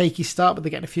bit of a shaky start, but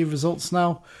they're getting a few results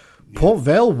now. Port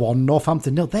Vale won.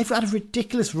 Northampton 0. They've had a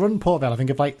ridiculous run, Port Vale. I think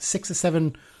of like 6 or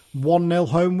 7 1-0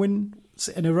 home wins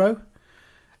in a row.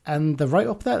 And they're right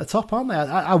up there at the top, aren't they?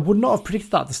 I would not have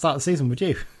predicted that at the start of the season, would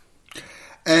you?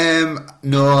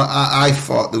 No, I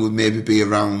thought they would maybe be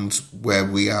around where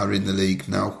we are in the league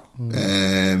now.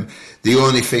 The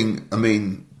only thing, I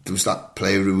mean, there was that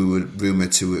player who we were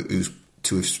rumoured to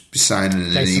have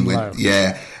signing, and he went,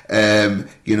 yeah.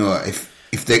 You know,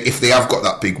 if they have got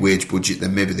that big wage budget,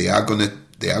 then maybe they are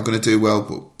gonna do well.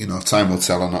 But you know, time will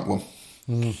tell on that one.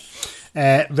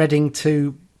 Reading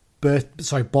 2.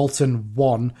 Bolton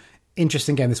 1.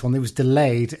 Interesting game, this one. It was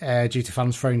delayed due to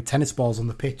fans throwing tennis balls on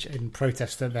the pitch in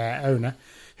protest at their owner,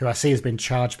 who I see has been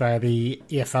charged by the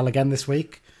EFL again this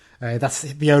week. That's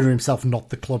the owner himself, not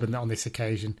the club on this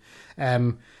occasion.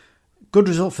 Good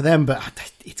result for them, but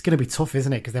it's going to be tough,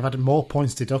 isn't it? Because they've had more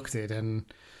points deducted, and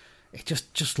it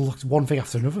just looked one thing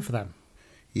after another for them.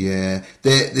 Yeah,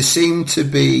 they seem to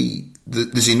be.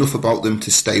 There's enough about them to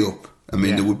stay up. I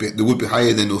mean, they would be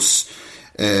higher than us.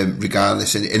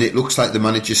 Regardless, and it looks like the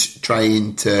manager's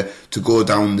trying to go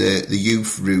down the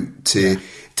youth route to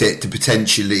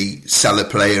potentially sell a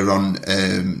player on,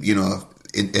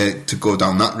 to go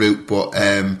down that route. But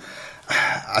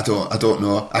I don't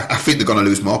know. I think they're going to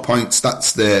lose more points.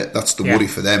 That's the worry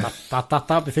for them. That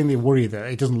the thing they worry, that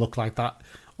it doesn't look like that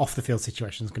off the field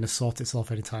situation is going to sort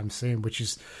itself anytime soon, which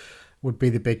would be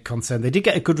the big concern. They did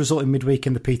get a good result in midweek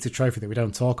in the Peter Trophy that we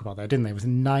don't talk about there, didn't they? It was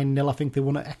 9-0, I think they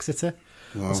won at Exeter.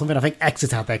 Wow. Or something. I think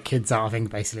Exeter had their kids out, I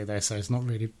think, basically there, so it's not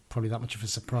really probably that much of a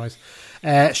surprise.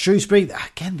 Shrewsbury,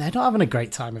 again, they're not having a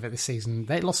great time of it this season.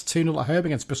 They lost 2-0 at home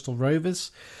against Bristol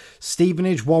Rovers.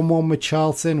 Stevenage 1-1 with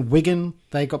Charlton. Wigan,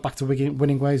 they got back to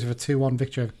winning ways with a 2-1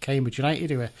 victory over Cambridge United,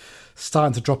 who are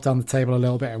starting to drop down the table a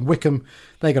little bit. And Wickham,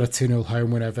 they got a 2-0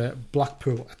 home win over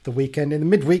Blackpool at the weekend. In the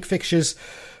midweek fixtures,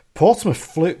 Portsmouth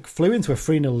flew into a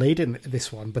 3-0 lead in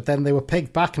this one, but then they were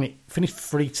pegged back and it finished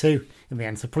 3-2 in the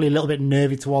end. So probably a little bit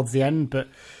nervy towards the end, but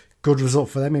good result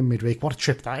for them in midweek. What a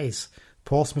trip that is.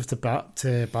 Portsmouth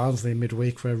to Barnsley in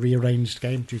midweek for a rearranged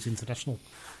game due to international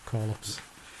call-ups.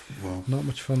 Wow. Not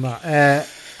much fun that.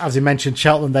 As you mentioned,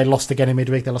 Cheltenham, they lost again in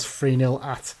midweek. They lost 3-0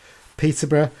 at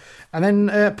Peterborough. And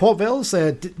then Port Vale's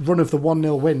run of the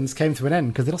 1-0 wins came to an end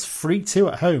because they lost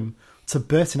 3-2 at home to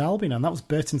Burton Albion, and that was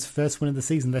Burton's first win of the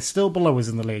season. They're still below us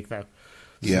in the league, though.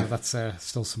 So that's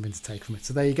still something to take from it.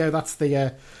 So there you go. That's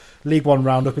the League One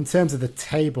roundup. In terms of the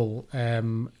table,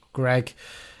 Greg,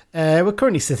 we're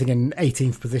currently sitting in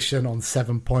 18th position on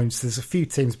 7 points. There's a few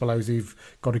teams below us who've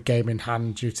got a game in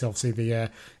hand due to obviously the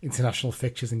international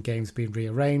fixtures and games being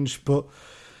rearranged. But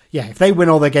yeah, if they win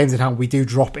all their games in hand, we do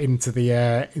drop into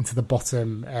the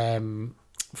bottom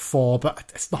 4,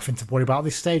 but it's nothing to worry about at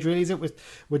this stage, really, is it?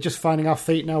 We're just finding our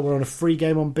feet now. We're on a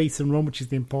 3-game unbeaten run, which is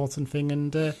the important thing,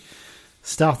 and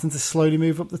starting to slowly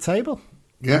move up the table.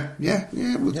 Yeah.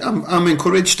 I'm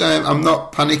encouraged. I'm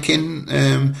not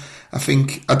panicking. I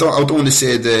think I don't want to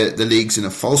say the league's in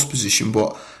a false position,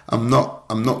 but I'm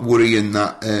not worrying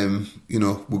that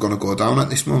we're going to go down at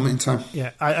this moment in time.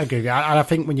 Yeah, I agree with you. And I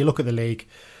think when you look at the league,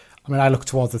 I mean, I look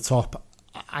towards the top.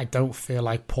 I don't feel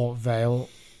like Port Vale,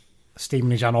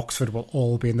 Stevenage and Oxford will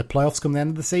all be in the playoffs come the end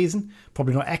of the season.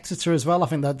 Probably not Exeter as well. I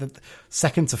think that the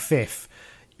 2nd to 5th,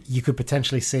 you could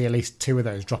potentially see at least 2 of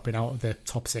those dropping out of the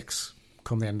top 6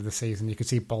 come the end of the season. You could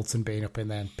see Bolton being up in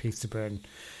there, and Peterborough, and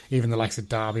even the likes of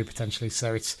Derby potentially.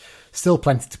 So it's still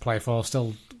plenty to play for.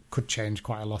 Still could change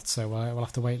quite a lot. So we'll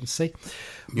have to wait and see.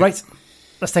 Yep. Right,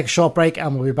 let's take a short break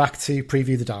and we'll be back to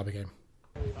preview the Derby game.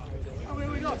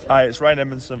 Hi, it's Ryan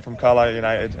Edmondson from Carlisle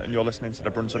United, and you're listening to the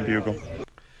Brunson Bugle.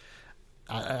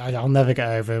 I'll never get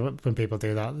over when people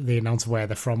do that. They announce where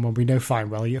they're from when we know fine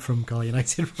well you're from Carlisle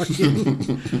United.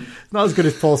 Not as good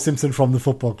as Paul Simpson from the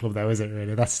football club, though, is it?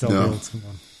 Really, that's still the ultimate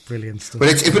one. Brilliant stuff.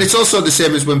 But it's also the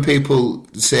same as when people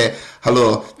say,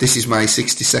 "Hello, this is my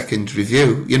 60-second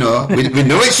review." You know, we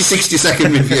know it's your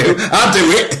 60-second review. I'll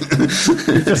do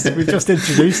it. We've just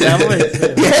introduced it, haven't we?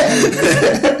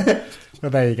 Yeah. Well,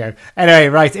 there you go. Anyway,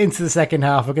 right, into the second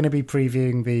half. We're going to be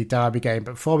previewing the Derby game.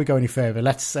 But before we go any further,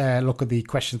 let's look at the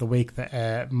question of the week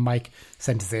that Mike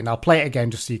sent us in. I'll play it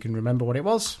again just so you can remember what it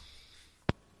was.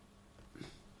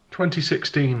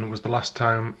 2016 was the last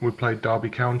time we played Derby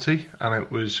County, and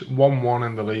it was 1-1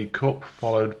 in the League Cup,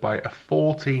 followed by a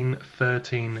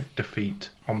 14-13 defeat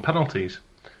on penalties.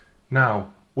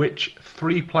 Now, Which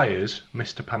 3 players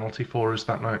missed a penalty for us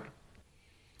that night?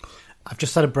 I've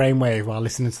just had a brainwave while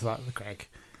listening to that, Greg.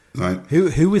 Right.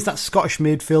 Who was that Scottish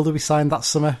midfielder we signed that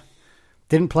summer?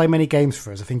 Didn't play many games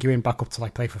for us. I think he went back up to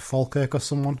play for Falkirk or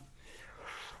someone.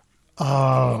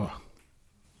 Oh.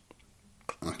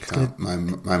 I can't.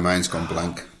 My mind's gone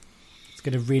blank. It's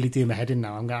going to really do my head in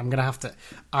now. I'm going to have to...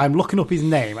 I'm looking up his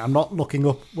name. I'm not looking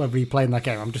up whether he played in that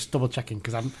game. I'm just double checking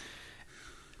because I'm...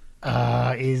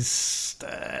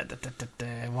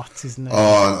 what's his name?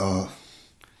 Oh.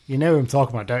 You know who I'm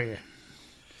talking about, don't you?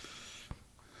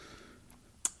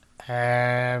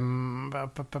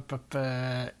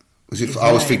 Was it?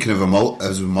 I was thinking of a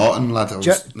Morton lad.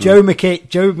 Joe McKee.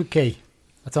 Joe McKee.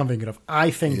 That's what I'm thinking of.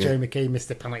 I think Joe McKee missed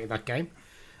a penalty in that game.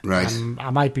 Right. I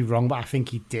might be wrong, but I think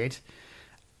he did.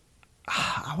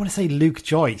 I want to say Luke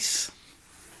Joyce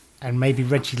and maybe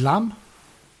Reggie Lamb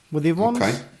were the ones.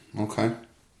 Okay.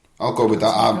 I'll go with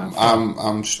that.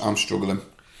 I'm struggling.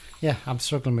 Yeah, I'm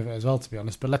struggling with it as well, to be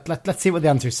honest. But let's see what the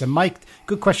answer is. So, Mike,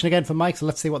 good question again for Mike. So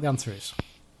let's see what the answer is.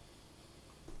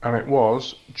 And it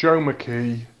was Joe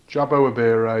McKee, Jabbo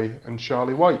Abire, and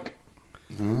Charlie Wyke.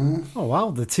 Oh wow,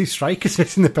 the 2 strikers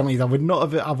missing the penalties. I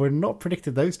would not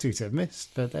predicted those 2 to have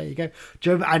missed, but there you go.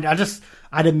 Joe, I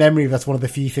had a memory that's one of the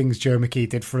few things Joe McKee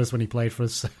did for us when he played for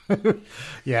us.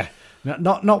 Yeah,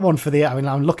 not one for the. I mean,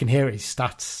 I'm looking here at his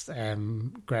stats,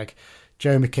 Greg.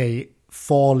 Joe McKee,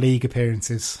 4 league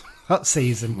appearances that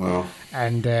season, wow.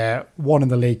 And 1 in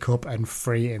the League Cup and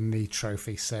 3 in the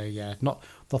trophy. So yeah, not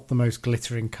the most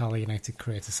glittering Carlisle United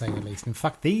career to say the least. In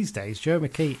fact, these days Joe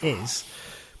McKee is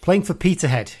playing for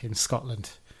Peterhead in Scotland.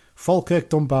 Falkirk,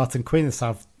 Dumbarton, Queen of the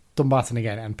South, Dumbarton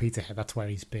again, and Peterhead. That's where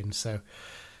he's been. So,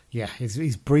 yeah,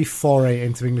 his brief foray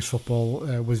into English football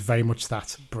was very much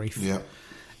that, brief. Yeah.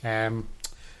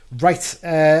 Right,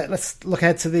 let's look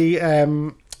ahead to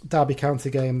the Derby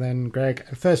County game then, Greg.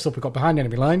 First up, we've got Behind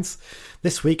Enemy Lines.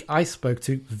 This week, I spoke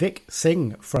to Vic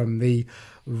Singh from the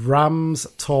Rams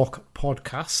Talk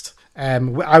podcast.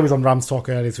 I was on Rams Talk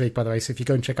earlier this week, by the way, so if you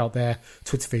go and check out their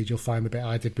Twitter feed, you'll find the bit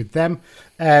I did with them.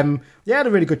 I had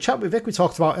a really good chat with Vic. We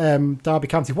talked about Derby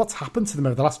County, what's happened to them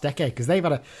over the last decade, because they've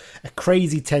had a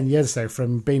crazy 10 years or so,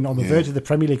 from being on the verge of the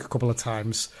Premier League a couple of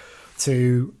times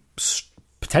to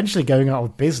potentially going out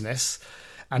of business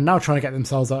and now trying to get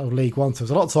themselves out of League One. So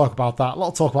there's a lot of talk about that, a lot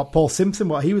of talk about Paul Simpson,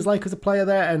 what he was like as a player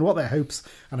there, and what their hopes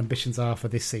and ambitions are for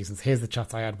this season. So here's the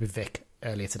chat I had with Vic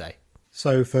earlier today.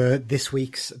 So for this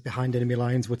week's Behind Enemy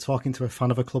Lines, we're talking to a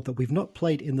fan of a club that we've not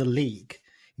played in the league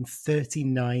in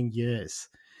 39 years.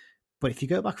 But if you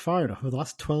go back far enough, over the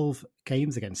last 12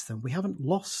 games against them, we haven't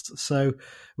lost. So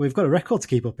we've got a record to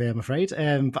keep up here, I'm afraid.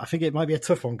 But I think it might be a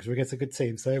tough one because we're against a good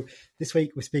team. So this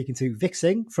week we're speaking to Vic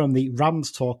Singh from the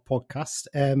Rams Talk podcast.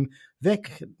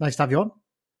 Vic, nice to have you on.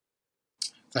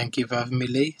 Thank you for having me,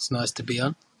 Lee. It's nice to be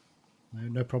on.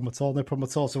 No problem at all. No problem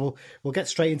at all. So we'll get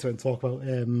straight into it and talk about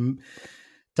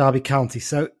Derby County.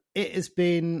 So it has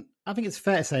been, I think it's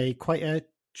fair to say, quite a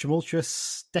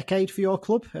tumultuous decade for your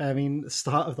club. I mean, the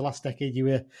start of the last decade, you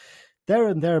were there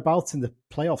and thereabouts in the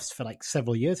playoffs for like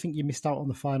several years. I think you missed out on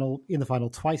the final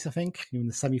twice. I think you were in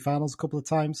the semi-finals a couple of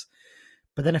times.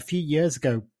 But then a few years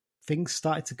ago, things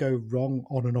started to go wrong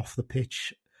on and off the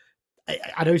pitch.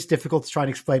 I know it's difficult to try and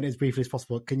explain it as briefly as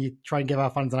possible. Can you try and give our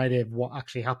fans an idea of what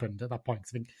actually happened at that point?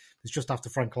 I think it was just after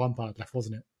Frank Lampard left,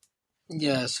 wasn't it?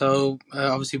 Yeah, so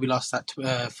obviously we lost that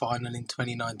final in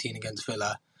 2019 against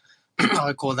Villa.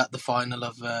 I call that the final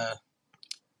of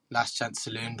Last Chance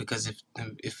Saloon, because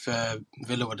if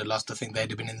Villa would have lost, I think they'd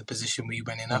have been in the position we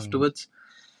went in afterwards.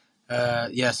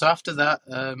 So after that,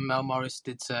 Mel Morris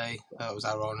did say, that was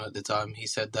our owner at the time, he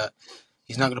said that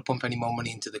he's not going to pump any more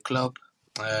money into the club.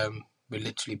 We're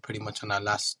literally pretty much on our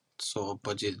last sort of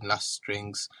budget and last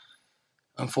strings.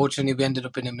 Unfortunately, we ended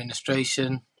up in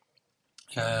administration.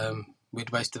 We'd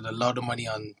wasted a lot of money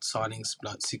on signings,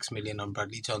 like 6 million on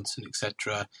Bradley Johnson,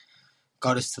 etc.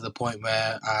 Got us to the point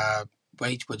where our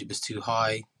wage budget was too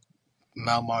high.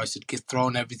 Mel Morris had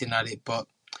thrown everything at it, but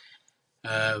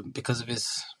because of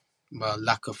his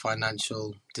lack of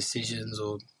financial decisions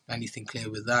or anything clear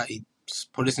with that, he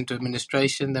put us into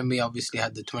administration. Then we obviously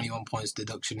had the 21 points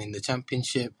deduction in the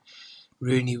championship.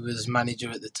 Rooney was manager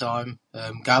at the time.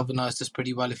 Galvanised us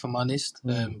pretty well, if I'm honest.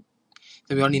 Then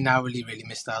we only narrowly really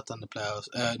missed out on the playoffs.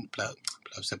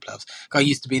 Playoffs. Got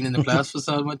used to being in the playoffs for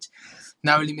so much.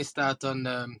 Narrowly missed out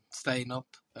on staying up.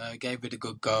 Gave it a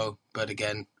good go. But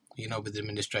again, with the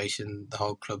administration, the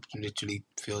whole club literally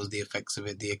feels the effects of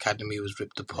it. The academy was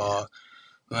ripped apart.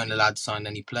 We weren't allowed to sign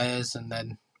any players. And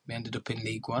then we ended up in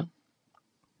League One.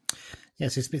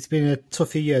 Yes, it's been a tough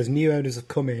few years. New owners have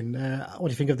come in. What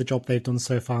do you think of the job they've done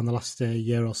so far in the last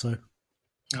year or so?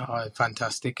 Oh,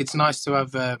 fantastic! It's nice to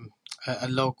have a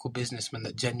local businessman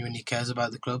that genuinely cares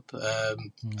about the club.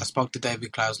 I spoke to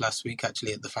David Clowes last week,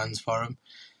 actually, at the fans forum,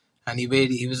 and he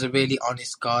was a really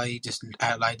honest guy. He just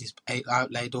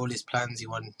outlaid all his plans.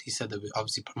 He said that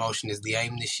obviously promotion is the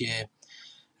aim this year.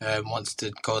 Wants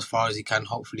to go as far as he can,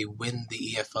 hopefully win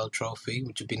the EFL trophy,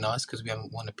 which would be nice because we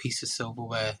haven't won a piece of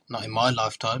silverware, not in my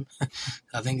lifetime.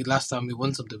 I think the last time we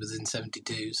won something was in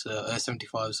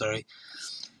 75, sorry.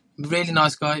 Really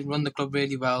nice guy, run the club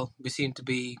really well. We seem to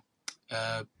be,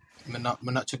 we're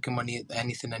not chucking money at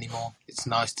anything anymore. It's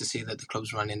nice to see that the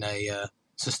club's run in a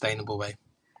sustainable way.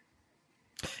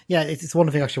 Yeah, it's one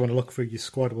thing I actually want to look through your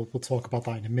squad. We'll talk about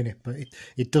that in a minute, but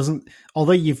it doesn't.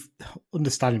 Although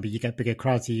understandably you get bigger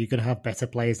crowds, you're going to have better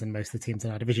players than most of the teams in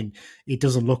our division. It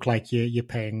doesn't look like you're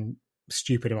paying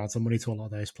stupid amounts of money to a lot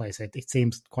of those players. It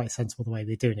seems quite sensible the way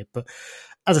they're doing it. But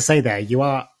as I say, there you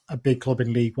are a big club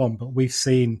in League One, but we've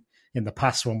seen in the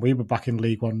past when we were back in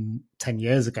League One 10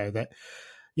 years ago that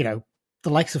the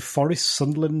likes of Forest,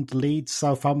 Sunderland, Leeds,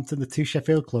 Southampton, the two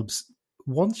Sheffield clubs.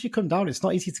 Once you come down, it's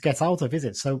not easy to get out of, is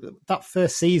it? So that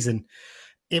first season,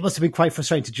 it must have been quite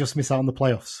frustrating to just miss out on the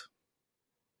playoffs.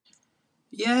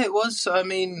 Yeah, it was. I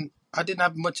mean, I didn't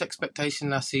have much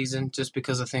expectation last season just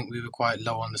because I think we were quite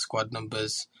low on the squad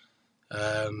numbers.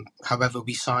 However,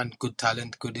 we signed good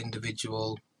talent, good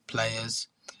individual players.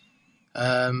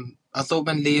 I thought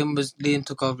when Liam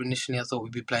took over initially, I thought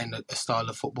we'd be playing a style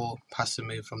of football, pass and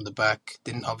move from the back.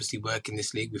 Didn't obviously work in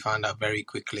this league. We found out very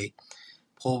quickly.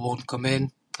 Paul won't come in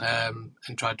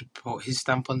and try to put his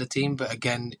stamp on the team, but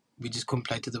again, we just couldn't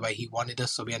play to the way he wanted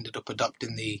us, so we ended up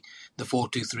adopting the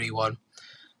 4-2-3-1,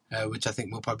 which I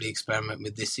think we'll probably experiment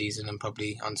with this season, and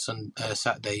probably on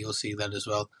Saturday you'll see that as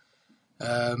well.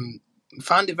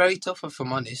 Found it very tough, if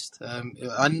I'm honest.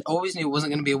 I always knew it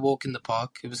wasn't going to be a walk in the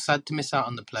park. It was sad to miss out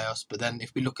on the playoffs, but then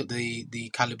if we look at the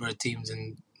calibre of teams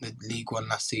in the League One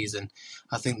last season,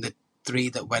 I think the 3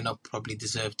 that went up probably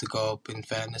deserved to go up, in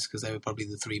fairness, because they were probably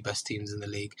the 3 best teams in the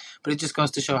league. But it just goes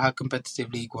to show how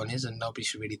competitive League One is, and nobody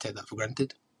should really take that for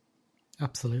granted.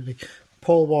 Absolutely.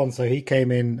 Paul Warne, so he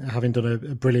came in having done a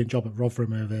brilliant job at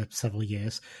Rotherham over several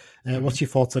years. What's your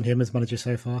thoughts on him as manager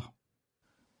so far?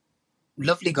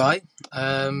 Lovely guy.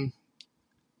 Other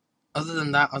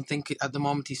than that, I think at the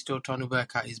moment he's still trying to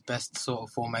work out his best sort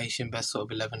of formation, best sort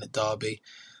of 11 at Derby.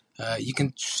 You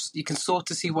can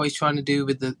sort of see what he's trying to do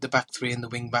with the back 3 and the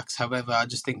wing backs. However, I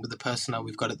just think with the personnel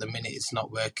we've got at the minute, it's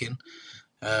not working.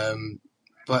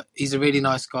 But he's a really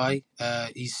nice guy.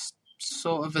 He's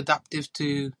sort of adaptive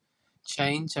to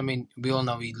change. I mean, we all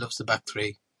know he loves the back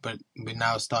 3, but we're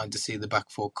now starting to see the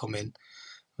back 4 come in,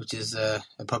 which is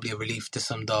probably a relief to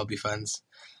some Derby fans.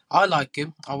 I like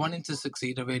him. I want him to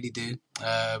succeed. I really do.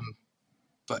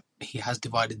 But he has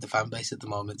divided the fan base at the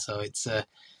moment, so it's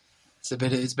a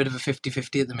bit of a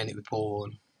 50-50 at the minute with Paul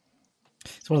Warne.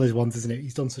 It's one of those ones, isn't it?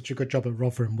 He's done such a good job at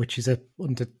Rotherham, which is a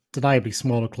undeniably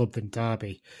smaller club than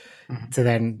Derby. Mm-hmm. So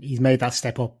then he's made that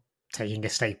step up, taking a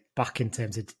step back in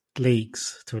terms of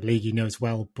leagues to a league he knows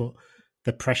well. But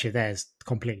the pressure there is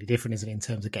completely different, isn't it, in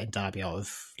terms of getting Derby out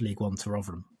of League One to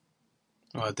Rotherham?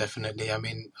 Well, definitely. I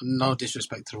mean, no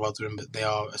disrespect to Rotherham, but they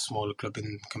are a smaller club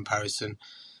in comparison.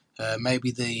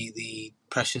 Maybe the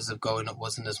pressures of going up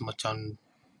wasn't as much on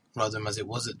Rotherham as it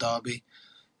was at Derby.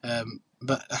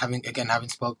 But having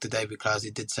spoke to David Clowes,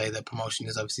 he did say that promotion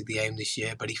is obviously the aim this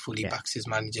year, but he fully backs his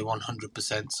manager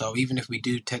 100%. So even if we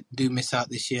do miss out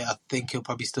this year, I think he'll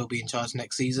probably still be in charge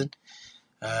next season.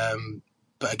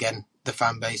 But again, the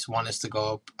fan base want us to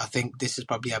go up. I think this is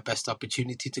probably our best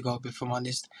opportunity to go up, if I'm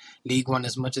honest. League One,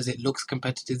 as much as it looks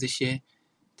competitive this year,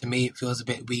 to me it feels a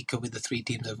bit weaker with the 3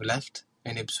 teams that were left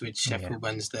in Ipswich, Sheffield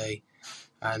Wednesday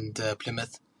and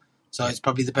Plymouth. So it's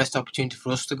probably the best opportunity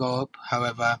for us to go up.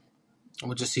 However,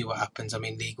 we'll just see what happens. I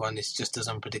mean, League One is just as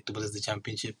unpredictable as the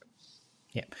Championship.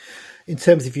 Yeah. In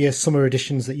terms of your summer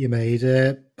additions that you made,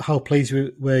 how pleased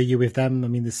were you with them? I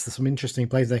mean, there's some interesting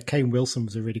players there. Kane Wilson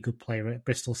was a really good player at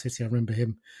Bristol City. I remember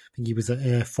him. I think he was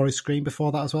at Forest Green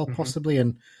before that as well, possibly.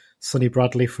 And Sonny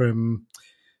Bradley from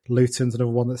Luton's another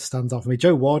one that stands out for me.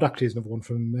 Joe Ward actually is another one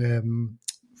from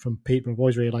Peterborough. I've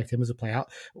always really liked him as a player.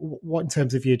 What, in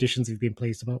terms of your additions, have you been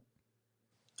pleased about?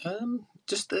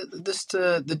 Just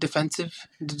the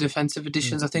defensive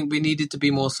additions. I think we needed to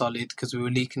be more solid because we were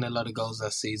leaking a lot of goals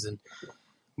last season.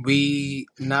 We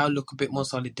now look a bit more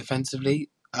solid defensively.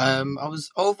 I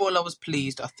was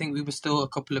pleased. I think we were still a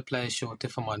couple of players short,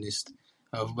 if I'm honest,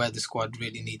 of where the squad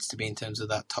really needs to be in terms of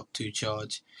that top 2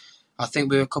 charge. I think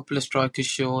we were a couple of strikers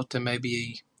short and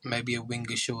maybe a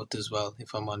winger short as well,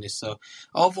 if I'm honest. So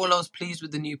overall, I was pleased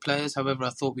with the new players. However, I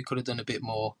thought we could have done a bit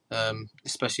more,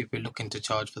 especially if we're looking to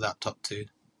charge for that top 2.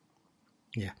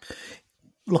 Yeah.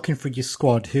 Looking for your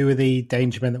squad, who are the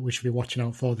danger men that we should be watching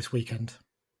out for this weekend?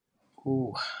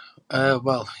 Ooh.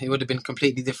 Well, it would have been a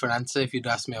completely different answer if you'd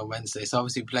asked me on Wednesday. So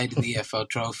obviously we played in the EFL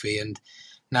Trophy, and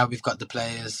now we've got the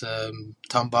players.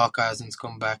 Tom Barkhausen's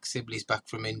come back, Sibley's back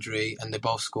from injury, and they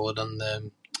both scored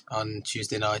on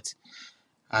Tuesday night.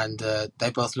 And they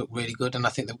both look really good, and I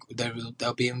think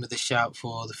they'll be in with a shout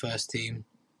for the first team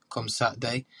come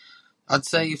Saturday. I'd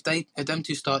say if them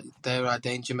two start, they're our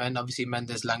danger men. Obviously,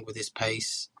 Mendes Lang with his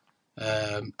pace,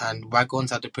 and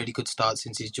Waghorn's had a pretty good start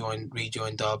since he's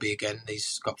rejoined Derby again.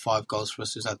 He's got 5 goals for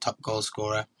us. He's our top goal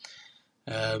scorer.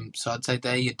 So I'd say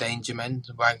they're your danger men.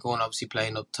 Waghorn obviously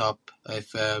playing up top.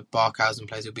 If Barkhausen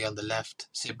plays, he'll be on the left.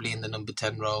 Sibley in the number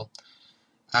 10 role,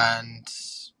 and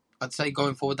I'd say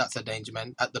going forward, that's a danger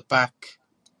man. At the back,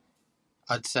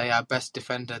 I'd say our best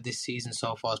defender this season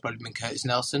so far has probably been Curtis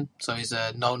Nelson. So he's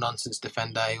a no-nonsense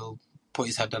defender. He'll put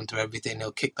his head onto everything.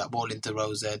 He'll kick that ball into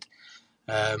Rose Ed.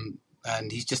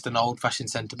 And he's just an old-fashioned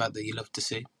centre-back that you love to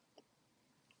see.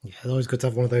 Yeah, it's always good to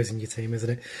have one of those in your team, isn't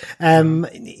it?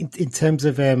 In terms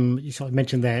of, you sort of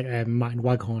mentioned there, Martin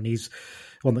Waghorn, he's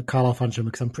one that Carlisle fans remember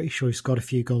because I'm pretty sure he's scored a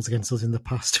few goals against us in the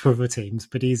past for other teams.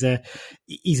 But he's a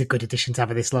good addition to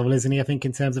have at this level, isn't he? I think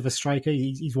in terms of a striker,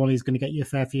 he's one who's going to get you a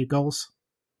fair few goals.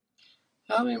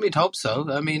 I mean, we'd hope so.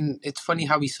 I mean, it's funny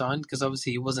how he signed because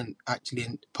obviously he wasn't actually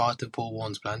part of Paul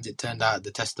Warren's plans. It turned out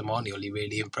the testimonial he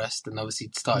really impressed, and obviously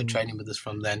started training with us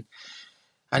from then.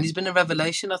 And he's been a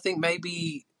revelation. I think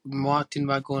maybe Martin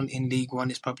Waghorn in League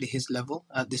One is probably his level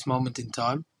at this moment in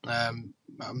time.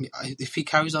 If he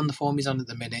carries on the form he's on at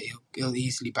the minute, he'll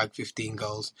easily bag 15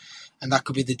 goals. And that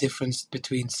could be the difference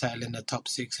between settling a top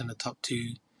 6 and a top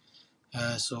 2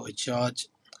 sort of charge.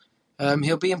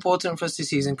 He'll be important for us this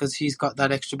season because he's got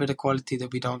that extra bit of quality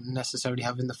that we don't necessarily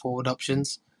have in the forward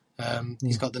options.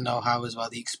 He's got the know-how as well,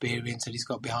 the experience that he's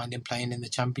got behind him playing in the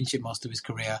Championship most of his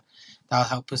career. That'll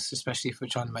help us, especially if we're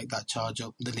trying to make that charge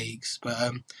up the leagues.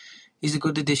 But he's a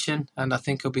good addition, and I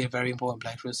think he'll be a very important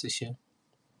player for us this year.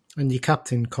 And your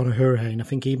captain, Conor Hourihane, I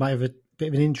think he might have a bit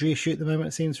of an injury issue at the moment,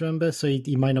 it seems to remember, so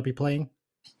he might not be playing.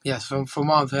 Yes, from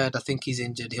what I've heard, I think he's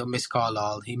injured. He'll miss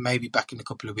Carlisle. He may be back in a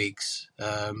couple of weeks.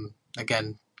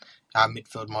 Again, our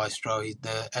midfield maestro,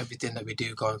 everything that we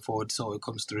do going forward sort of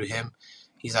comes through him.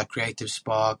 He's our creative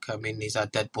spark. I mean, he's our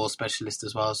dead ball specialist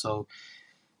as well. So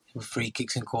free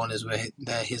kicks and corners,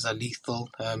 his are lethal.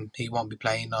 He won't be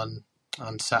playing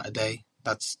on Saturday.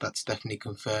 That's definitely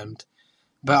confirmed.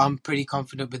 But I'm pretty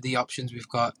confident with the options we've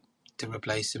got to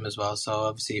replace him as well. So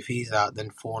obviously, if he's out, then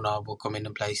Fornal will come in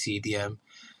and play CDM,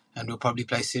 and we'll probably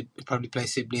play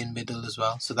Sibley in middle as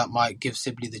well. So that might give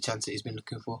Sibley the chance that he's been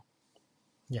looking for.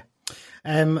 Yeah.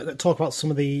 Talk about some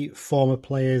of the former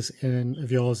players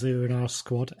of yours who are in our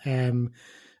squad.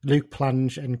 Luke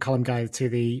Plange and Callum Guy, to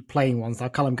the playing ones. Now,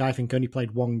 Callum Guy, I think, only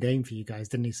played one game for you guys,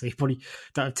 didn't he? So you probably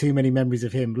don't have too many memories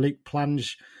of him. Luke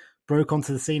Plange broke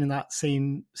onto the scene in that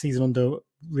season under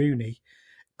Rooney,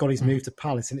 got his move to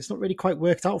Palace, and it's not really quite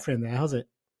worked out for him there, has it?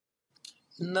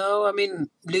 No, I mean,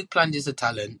 Luke Plange is a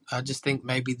talent. I just think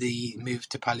maybe the move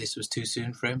to Palace was too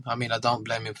soon for him. I mean, I don't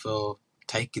blame him for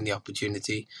taking the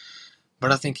opportunity,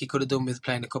 but I think he could have done with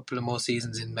playing a couple of more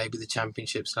seasons in maybe the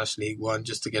Championship / League One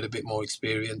just to get a bit more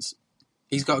experience.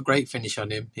 He's got a great finish on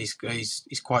him. He's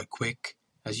quite quick,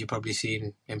 as you've probably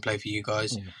seen him play for you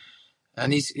guys,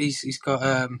 and he's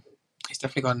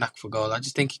definitely got a knack for goal. I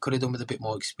just think he could have done with a bit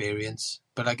more experience.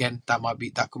 But again, that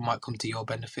might come to your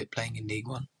benefit playing in League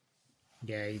One.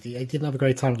 Yeah, he didn't have a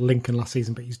great time at Lincoln last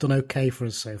season, but he's done okay for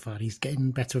us so far. He's getting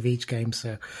better with each game,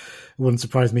 so it wouldn't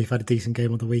surprise me if he had a decent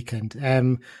game on the weekend.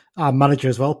 Our manager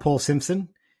as well, Paul Simpson.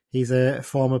 He's a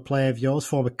former player of yours,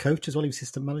 former coach as well. He was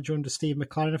assistant manager under Steve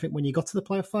McLaren, I think, when you got to the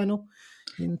playoff final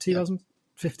in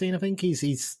 2015, I think.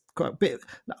 He's got a bit...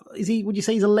 Would you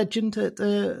say he's a legend at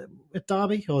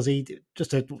Derby, or is he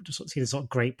just seen a sort of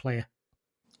great player?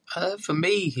 For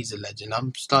me, he's a legend.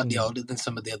 I'm slightly older than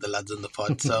some of the other lads on the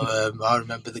pod, so I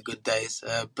remember the good days.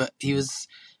 But he was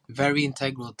very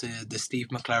integral to the Steve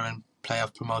McLaren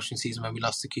playoff promotion season when we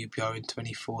lost to QPR in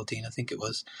 2014, I think it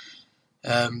was.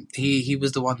 He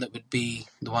was the one that would be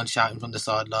the one shouting from the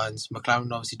sidelines. McLaren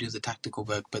would obviously do the tactical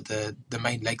work, but the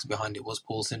main legs behind it was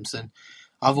Paul Simpson.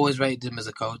 I've always rated him as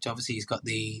a coach. Obviously, he's got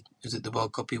the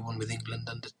World Cup he won with England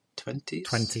under 20s?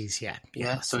 20s, yeah.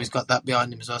 Yeah, so he's got that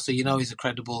behind him as well. So he's a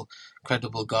credible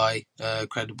guy,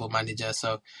 credible manager.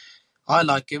 So I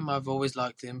like him. I've always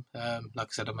liked him. Like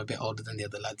I said, I'm a bit older than the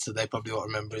other lads, so they probably won't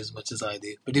remember as much as I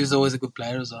do. But he was always a good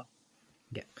player as well.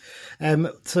 Yeah.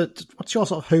 So what's your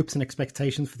sort of hopes and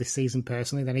expectations for this season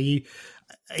personally then?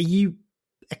 Are you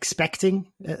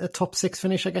expecting a top 6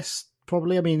 finish, I guess,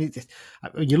 probably. I mean,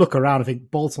 when you look around, I think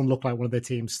Bolton look like one of their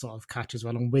teams sort of catch as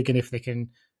well, and Wigan, if they can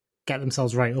get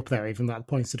themselves right up there, even that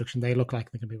points deduction, they look like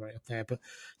they're going to be right up there. But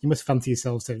you must fancy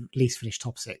yourselves to at least finish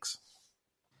top 6.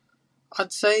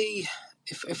 I'd say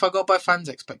if I go by fans'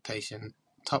 expectation,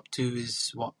 top 2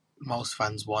 is what most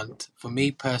fans want. For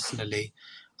me personally,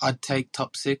 I'd take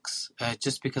top 6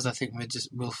 just because I think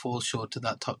we'll fall short to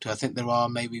that top 2. I think there are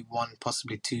maybe 1,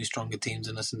 possibly 2 stronger teams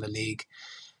than us in the league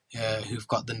who've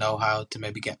got the know-how to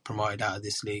maybe get promoted out of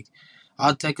this league.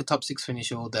 I'd take a top 6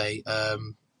 finish all day.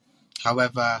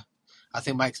 However, I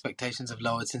think my expectations have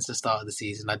lowered since the start of the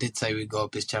season. I did say we'd go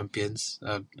up as champions.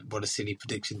 What a silly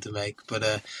prediction to make.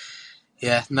 But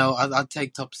I'd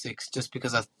take top 6 just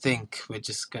because I think we're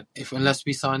just going to... Unless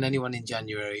we sign anyone in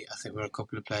January, I think we're a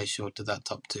couple of players short of that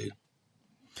top 2.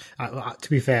 To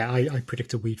be fair, I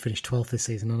predicted we'd finish 12th this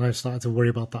season, and I've started to worry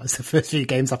about that as the first few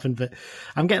games happened, but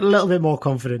I'm getting a little bit more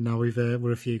confident now.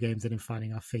 We're a few games in and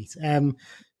finding our feet.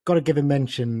 Got to give a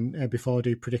mention before I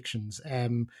do predictions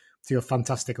to your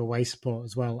fantastic away support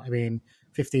as well. I mean,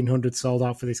 1,500 sold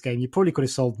out for this game. You probably could have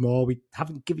sold more. We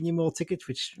haven't given you more tickets,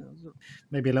 which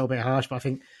may be a little bit harsh, but I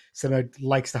think Simo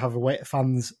likes to have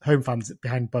home fans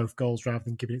behind both goals rather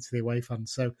than giving it to the away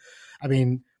fans. So, I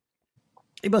mean,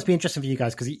 it must be interesting for you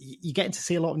guys because you're getting to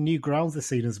see a lot of new grounds this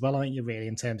season as well, aren't you, really,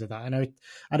 in terms of that? I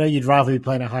know you'd rather be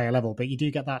playing at a higher level, but you do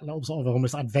get that little sort of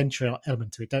almost adventure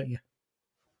element to it, don't you?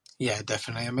 Yeah,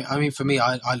 definitely. I mean, for me,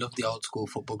 I love the old school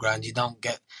football ground. You don't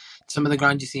get some of the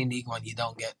ground you see in League One, you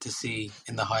don't get to see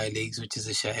in the higher leagues, which is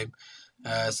a shame.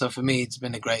 So for me, it's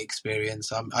been a great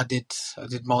experience. I did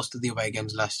most of the away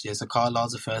games last year, so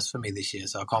Carlisle's a first for me this year,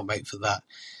 so I can't wait for that.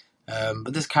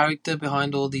 But there's character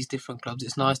behind all these different clubs.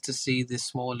 It's nice to see the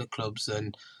smaller clubs,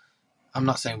 and I'm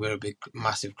not saying we're a big,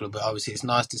 massive club, but obviously it's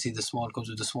nice to see the smaller clubs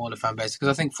with the smaller fan base, because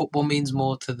I think football means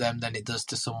more to them than it does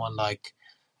to someone like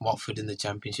Watford in the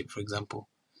Championship, for example.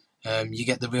 You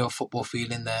get the real football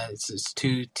feel in there. It's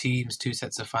 2 teams, 2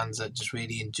 sets of fans that just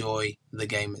really enjoy the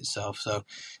game itself. So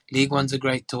League One's a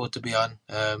great tour to be on.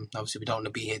 Obviously, we don't want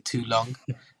to be here too long,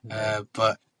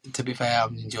 but to be fair,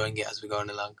 I'm enjoying it as we're going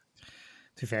along.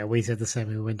 To be fair, we said the same.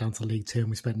 We went down to League 2 and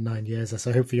we spent 9 years there.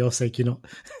 So I hope for your sake you're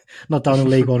not down in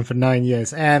League 1 for 9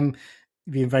 years. You've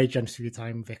been very generous with your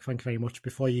time, Vic. Thank you very much.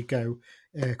 Before you go,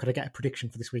 could I get a prediction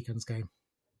for this weekend's game?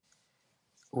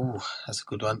 Oh, that's a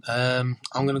good one. I'm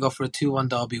going to go for a 2-1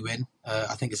 Derby win.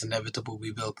 I think it's inevitable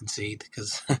we will concede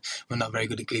because we're not very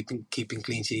good at keeping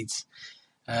clean sheets.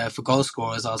 For goal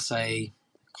scorers, I'll say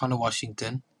Connor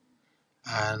Washington,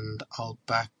 and I'll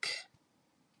back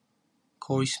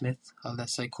Corey Smith.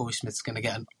 Let's say Corey Smith's going to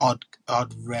get an odd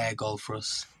rare goal for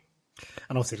us.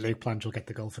 And obviously Luke Plange will get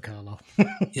the goal for Carlisle.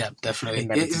 Yeah, definitely.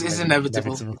 It's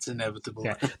inevitable. It's inevitable.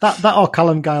 Yeah. That or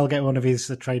Callum Guy will get one of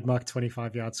his trademark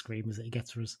 25-yard screamers that he gets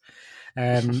for us.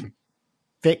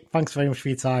 Vic, thanks very much for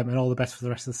your time and all the best for the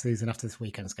rest of the season after this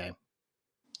weekend's game.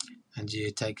 And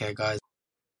you take care, guys.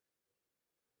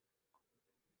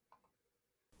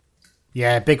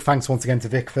 Yeah, big thanks once again to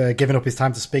Vic for giving up his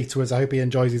time to speak to us. I hope he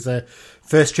enjoys his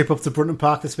first trip up to Brunton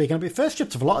Park this weekend. It'll be first trip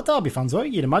to a lot of Derby fans,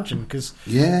 won't you'd imagine? Because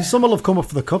some will have come up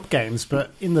for the Cup games,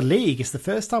 but in the league, it's the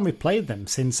first time we've played them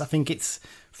since, I think it's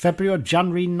February or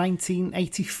January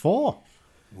 1984.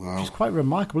 Wow. Which is quite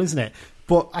remarkable, isn't it?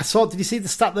 But did you see the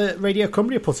stat that Radio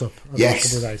Cumbria put up? Yes.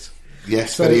 Couple of days?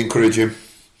 Yes, so, very encouraging.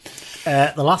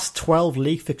 The last 12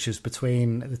 league fixtures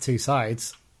between the two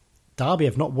sides, Derby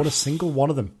have not won a single one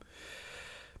of them.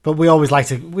 But we always like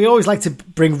to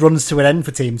bring runs to an end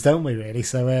for teams, don't we? Really,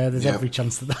 so there's every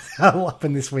chance that will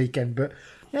happen this weekend. But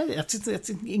yeah, it's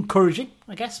encouraging,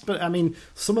 I guess. But I mean,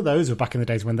 some of those were back in the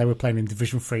days when they were playing in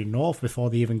Division 3 North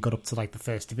before they even got up to like the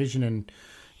First Division, and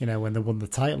when they won the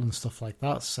title and stuff like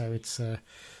that. So it's a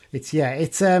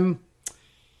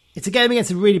game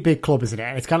against a really big club, isn't it?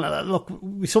 And it's kind of look.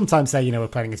 We sometimes say we're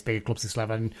playing against bigger clubs this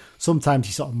level, and sometimes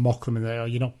you sort of mock them and they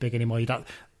you're not big anymore. You don't.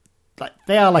 Like,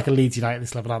 they are like a Leeds United at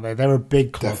this level, aren't they? They're a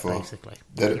big club, basically.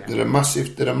 They're a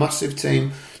massive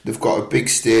team. They've got a big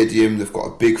stadium. They've got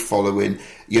a big following.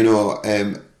 They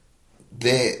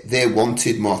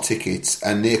wanted more tickets,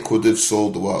 and they could have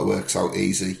sold the Waterworks out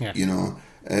easy. Yeah.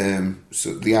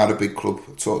 So they are a big club.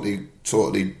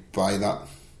 Totally buy that.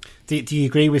 Do you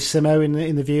agree with Simo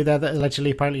in the view there that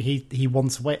allegedly, apparently, he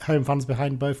wants home fans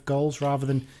behind both goals rather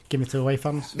than giving it to away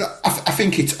fans? No, I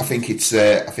think it's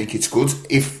good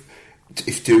if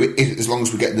as long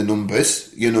as we're getting the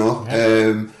numbers,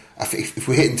 I think if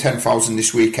we're hitting 10,000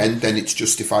 this weekend, then it's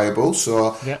justifiable.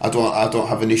 So I don't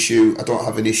have an issue. I don't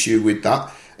have an issue with that.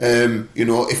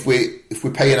 If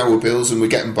we're paying our bills and we're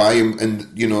getting by, and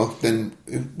then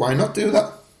why not do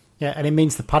that? Yeah, and it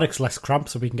means the paddock's less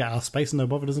cramped, so we can get our space and no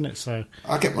bother, doesn't it? So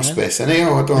I get my space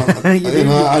anyhow. I don't.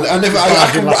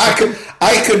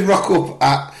 I can rock up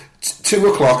at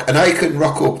 2:00 and I can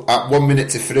rock up at 1 minute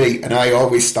to 3, and I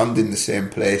always stand in the same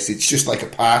place. It's just like a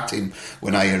party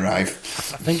when I arrive.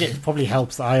 I think it probably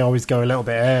helps that I always go a little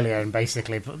bit earlier and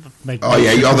basically make. Oh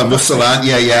yeah, you're the muscle, aren't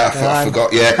you? Yeah, I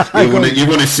forgot. Yeah, you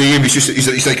want to see him?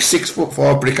 He's like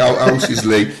 6'4" brick outhouses,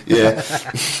 Lee. Yeah,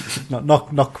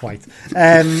 not quite.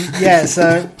 Yeah,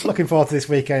 so looking forward to this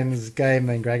weekend's game,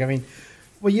 then, Greg. I mean,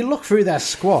 well, you look through their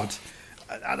squad.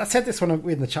 I said this when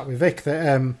in the chat with Vic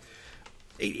that.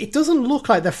 It doesn't look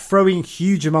like they're throwing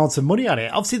huge amounts of money at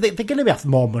it. Obviously, they're going to have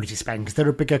more money to spend because they're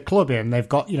a bigger club here and they've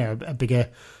got, a bigger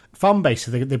fan base,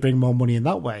 so they bring more money in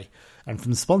that way and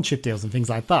from sponsorship deals and things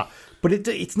like that. But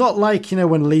it's not like,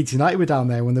 when Leeds United were down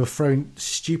there when they were throwing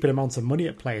stupid amounts of money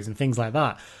at players and things like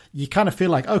that. You kind of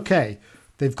feel like, okay,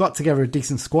 they've got together a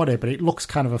decent squad here, but it looks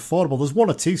kind of affordable. There's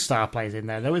 1 or 2 star players in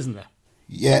there, though, isn't there?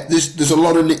 Yeah, there's a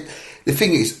lot of... The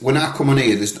thing is, when I come on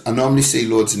here, I normally see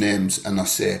loads of names and I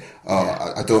say,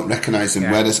 I don't recognise them.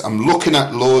 Yeah. Whereas I'm looking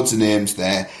at loads of names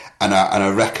there and I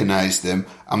recognise them.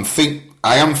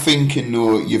 I am thinking,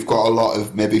 no, you've got a lot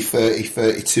of maybe 30,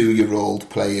 32-year-old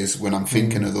players when I'm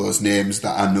thinking of those names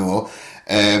that I know.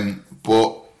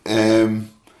 But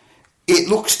it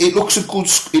looks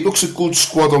a good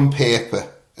squad on paper,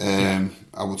 I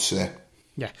would say.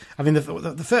 Yeah, I mean, one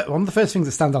of the first things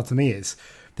that stands out to me is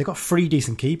they've got 3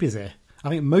 decent keepers here. I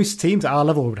think most teams at our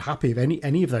level would be happy with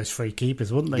any of those 3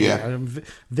 keepers, wouldn't they? Yeah.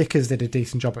 Vickers did a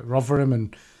decent job at Rotherham,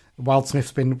 and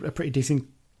Wildsmith's been a pretty decent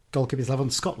goalkeeper's level.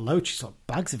 And Scott Loach, he's got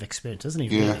bags of experience, doesn't he?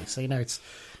 Yeah. Really? So it's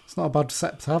not a bad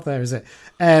set to have there, is it?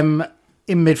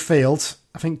 In midfield,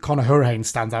 I think Conor Hurricane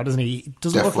stands out, doesn't he? He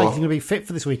doesn't look like he's going to be fit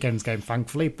for this weekend's game,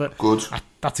 thankfully, but good.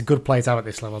 That's a good play to have at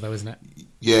this level, though, isn't it?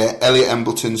 Yeah, Elliot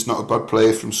Embleton's not a bad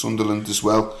player from Sunderland as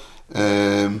well.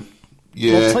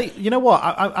 Yeah. Well, you know what?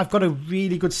 I've got a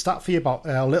really good stat for you about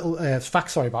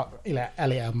fact about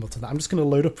Elliot Embleton. I'm just going to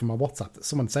load up from my WhatsApp that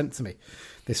someone sent to me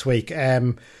this week.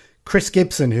 Chris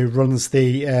Gibson, who runs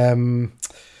the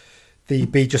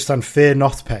Be Just Unfair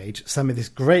Not page, sent me this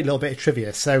great little bit of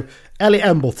trivia. So Elliot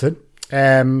Embleton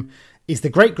is the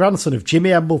great grandson of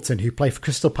Jimmy Embleton, who played for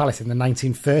Crystal Palace in the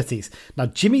 1930s. Now,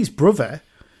 Jimmy's brother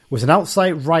was an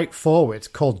outside right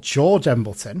forward called George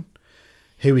Embleton,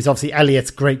 who is obviously Elliot's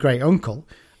great-great-uncle.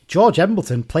 George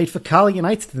Embleton played for Carlisle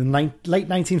United in the late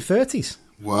 1930s.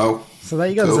 Wow. So there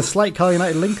you go. Cool. There's a slight Carlisle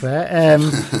United link there.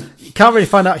 You can't really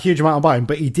find out a huge amount about him,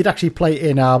 but he did actually play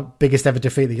in our biggest ever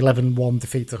defeat, the 11-1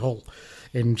 defeat to Hull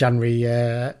in January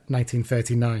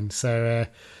 1939. So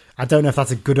I don't know if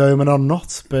that's a good omen or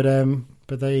not, but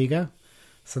there you go.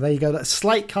 So there you go. That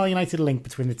slight Carlisle United link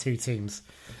between the two teams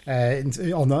in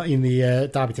the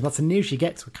derby team. That's the news you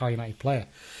get to a Carlisle United player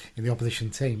in the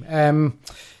opposition team.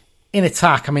 In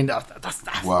attack, I mean, that's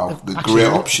wow, the great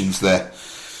options there.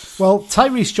 Well,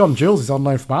 Tyrese John Jules is on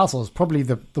loan from Arsenal. Is probably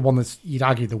the one that's, you'd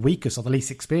argue, the weakest or the least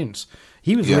experienced.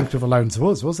 He was linked with a loan to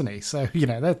us, wasn't he? So,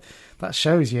 that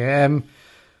shows you.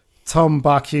 Tom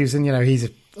Barkhuizen, he's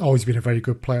always been a very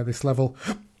good player at this level.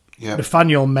 Yeah.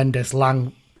 Nathaniel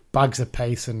Mendes-Lang, bags of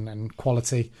pace and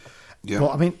quality. Yeah.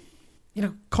 But, I mean,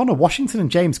 Connor Washington and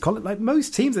James Collins, like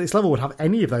most teams at this level would have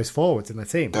any of those forwards in their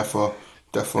team.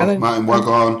 Definitely. Martin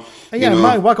Waghorn. Yeah,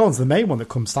 Martin Waghorn's the main one that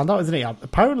comes stand out, isn't he?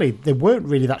 Apparently, they weren't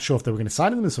really that sure if they were going to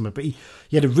sign him in the summer, but he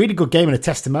had a really good game in a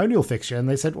testimonial fixture, and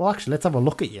they said, well, actually, let's have a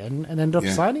look at you, and ended up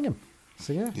signing him.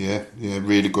 So, yeah. Yeah,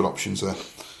 really good options there.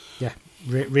 Yeah,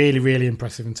 really, really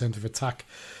impressive in terms of attack.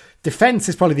 Defence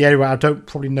is probably the area where I don't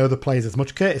probably know the players as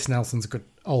much. Curtis Nelson's a good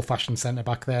old-fashioned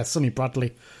centre-back there. Sonny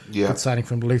Bradley, good signing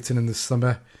from Luton in the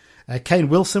summer. Kane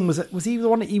Wilson, was he the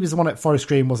one? He was the one at Forest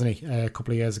Green, wasn't he? A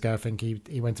couple of years ago, I think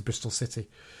he went to Bristol City.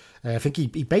 I think he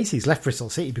basically left Bristol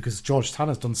City because George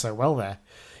Tanner's done so well there.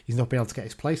 He's not been able to get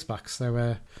his place back.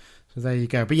 So there you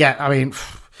go. But yeah, I mean,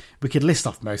 we could list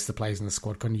off most of the players in the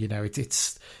squad, couldn't you? It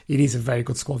is a very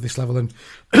good squad this level, and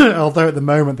although at the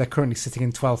moment they're currently sitting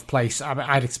in 12th place,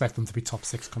 I'd expect them to be top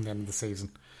 6 come the end of the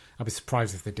season. I'd be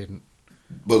surprised if they didn't.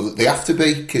 Well, they have to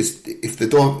be, because if they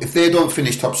don't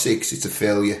finish top 6, it's a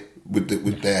failure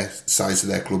with their size of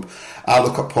their club. I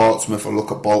look at Portsmouth, I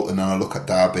look at Bolton, and I look at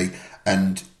Derby,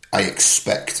 and I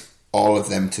expect all of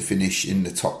them to finish in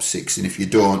the top 6. And if you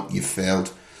don't, you've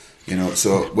failed.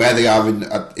 So where they are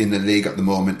in the league at the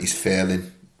moment is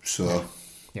failing. So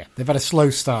yeah, they've had a slow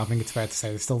start. I think it's fair to say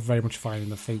they're still very much finding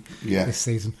their feet this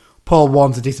season. Paul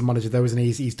Warne's a decent manager though, isn't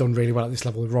he? He's done really well at this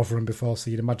level with Rotherham before,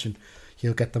 so you'd imagine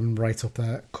he'll get them right up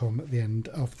there come the end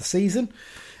of the season.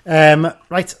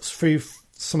 Right, through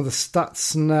some of the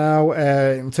stats now.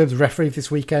 In terms of referee this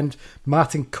weekend,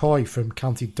 Martin Coy from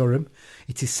County Durham.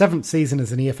 It's his 7th season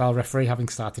as an EFL referee, having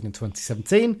started in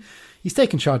 2017. He's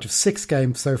taken charge of 6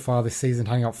 games so far this season,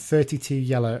 handing out 32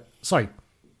 yellows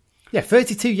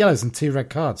and 2 red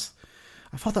cards.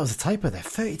 I thought that was a typo there.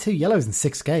 32 yellows in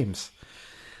 6 games.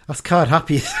 That's card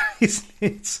happy, isn't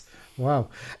it? Wow.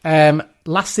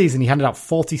 Last season, he handed out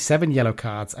 47 yellow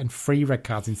cards and 3 red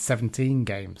cards in 17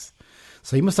 games.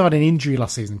 So he must have had an injury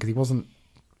last season because he wasn't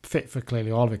fit for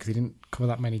clearly all of it because he didn't cover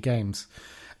that many games.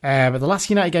 But the last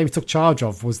United game he took charge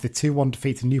of was the 2-1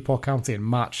 defeat to Newport County in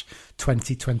March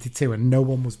 2022, and no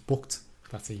one was booked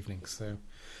that evening. So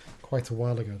quite a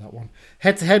while ago, that one.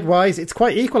 Head-to-head wise, it's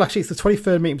quite equal actually. It's the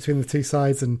 23rd meeting between the two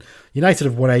sides, and United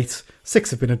have won 8,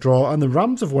 6 have been a draw, and the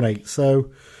Rams have won 8. So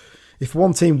if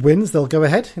one team wins, they'll go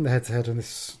ahead in the head-to-head in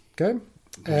this game.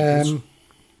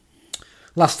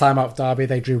 Last time out of Derby,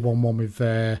 they drew 1-1 with...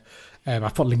 I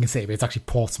put Lincoln City, but it's actually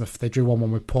Portsmouth. They drew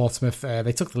 1-1 with Portsmouth.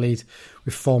 They took the lead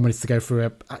with 4 minutes to go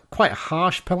through quite a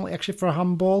harsh penalty, actually, for a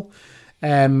handball.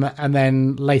 And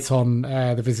then late on,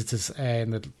 the visitors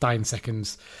in the dying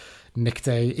seconds nicked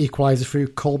a equaliser through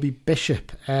Colby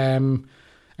Bishop. And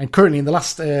currently in the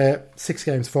last 6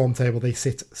 games form table, they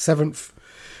sit 7th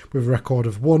with a record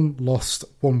of 1 lost,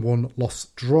 1-1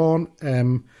 lost,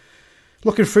 drawn.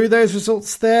 Looking through those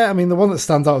results there, I mean, the one that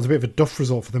stands out as a bit of a duff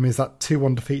result for them is that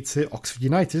 2-1 defeat to Oxford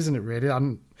United, isn't it, really?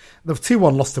 And the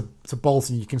 2-1 loss to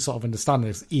Bolton, you can sort of understand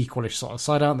there's equalish sort of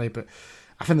side, aren't they? But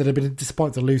I think they'd have been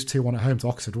disappointed to lose 2-1 at home to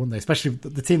Oxford, wouldn't they? Especially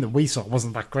the team that we saw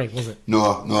wasn't that great, was it? No,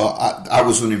 I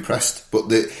was unimpressed. But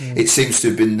it seems to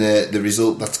have been the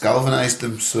result that's galvanised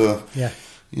them. So yeah,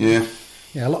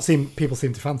 a lot of people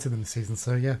seem to fancy them this season.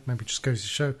 So yeah, maybe it just goes to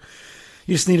show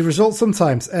you just need a result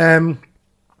sometimes.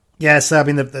 Yeah, so I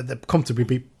mean, they've comfortably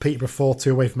beat Peterborough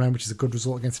 4-2 away from home, which is a good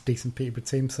result against a decent Peterborough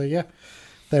team. So yeah,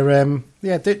 they're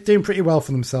doing pretty well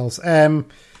for themselves.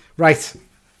 Right,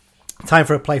 time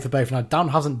for a play for both. Now, Dan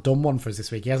hasn't done one for us this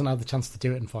week. He hasn't had the chance to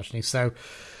do it, unfortunately. So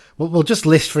we'll just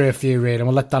list through a few, really, and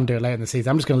we'll let Dan do it later in the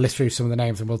season. I'm just going to list through some of the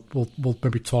names, and we'll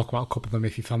maybe talk about a couple of them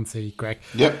if you fancy, Greg.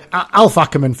 Yep. Alf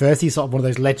Ackerman first. He's sort of one of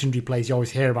those legendary plays you always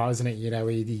hear about, isn't it? You know,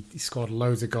 he scored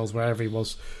loads of goals wherever he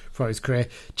was throughout his career.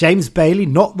 James Bailey,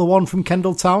 not the one from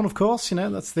Kendal Town, of course. You know,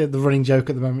 that's the running joke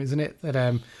at the moment, isn't it? That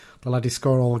the lad who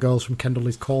scored all the goals from Kendal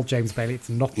is called James Bailey. It's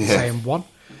not the same one.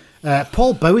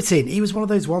 Paul Boateng, he was one of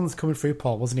those ones coming through,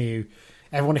 Paul, wasn't he? Who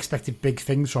everyone expected big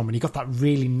things from, and he got that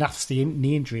really nasty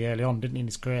knee injury early on, didn't he, in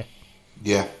his career?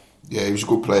 Yeah, he was a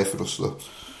good player for us, though.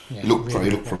 Yeah, he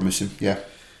looked promising, yeah.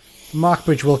 Mark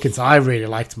Bridge-Wilkins, I really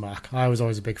liked Mark. I was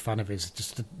always a big fan of his.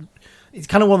 It's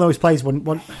kind of one of those players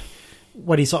when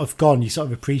he's sort of gone, you sort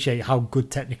of appreciate how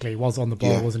good technically he was on the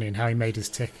ball, wasn't he, and how he made his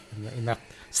tick in that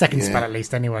second spell at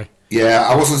least, anyway.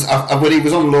 Yeah, when he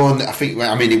was on loan,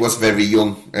 he was very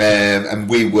young, and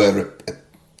we were a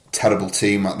terrible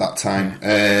team at that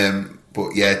time.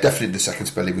 But yeah, definitely the second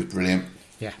spell he was brilliant.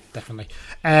 Yeah, definitely.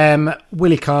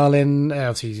 Willie Carlin,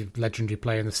 obviously he's a legendary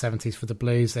player in the 70s for the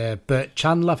Blues. Bert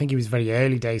Chandler, I think he was very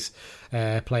early days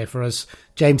player for us.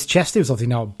 James Chester, who's obviously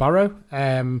now at Barrow.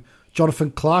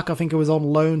 Jonathan Clark, I think he was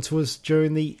on loan to us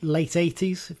during the late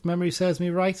 80s, if memory serves me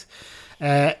right.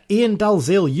 Ian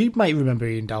Dalziel, you might remember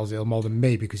Ian Dalziel more than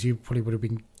me because you probably would have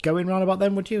been going round about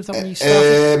then, would you? Is that when you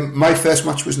started? My first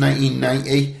match was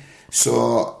 1990,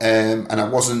 so and I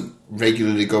wasn't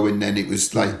regularly going then. It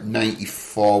was like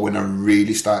 94 when I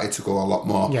really started to go a lot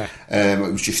more. Yeah.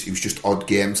 It was just odd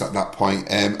games at that point.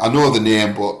 I know the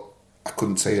name, but I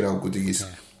couldn't say how good he is.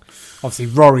 Yeah. Obviously,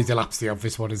 Rory Delap's the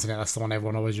obvious one, isn't it? That's the one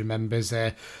everyone always remembers.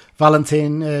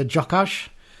 Valentin Jokaj.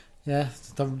 Yeah,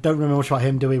 don't remember much about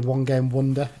him, do we? One game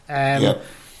wonder.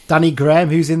 Danny Graham,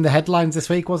 who's in the headlines this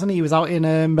week, wasn't he? He was out in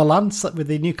Milan with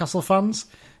the Newcastle fans,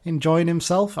 enjoying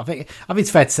himself. I think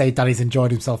it's fair to say Danny's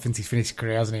enjoyed himself since he's finished his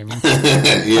career, hasn't he?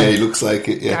 Yeah, he looks like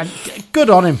it, yeah. Good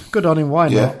on him, why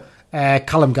not?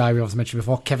 Callum Guy, we obviously mentioned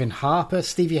before. Kevin Harper,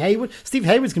 Stevie Hayward. Stevie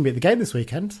Hayward's going to be at the game this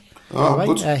weekend. Oh,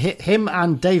 good. Him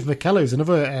and Dave McKellar, who's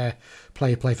another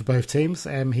player play for both teams.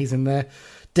 He's in there.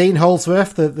 Dean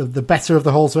Holdsworth, the better of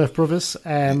the Holdsworth brothers.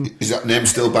 Is that name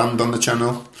still banned on the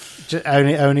channel?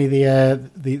 Only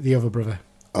the other brother.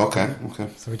 Okay.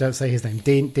 So we don't say his name.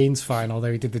 Dean's fine,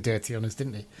 although he did the dirty on us,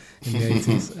 didn't he, in the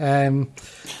 80s?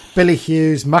 Billy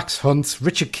Hughes, Max Hunt,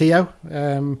 Richard Keogh,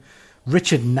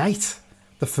 Richard Knight,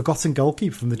 the forgotten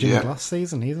goalkeeper from the Jimmy Glass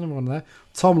season. He's another one there.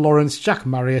 Tom Lawrence, Jack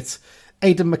Marriott,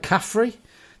 Aidan McCaffrey,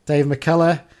 Dave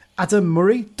McKellar, Adam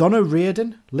Murray, Donna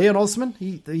Reardon, Leon Osman,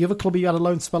 the other club you had a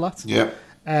loan spell at. Yeah.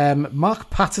 Mark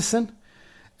Patterson,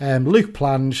 Luke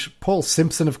Plange, Paul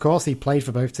Simpson, of course, he played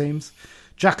for both teams.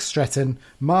 Jack Stretton,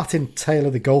 Martin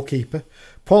Taylor, the goalkeeper,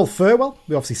 Paul Furwell,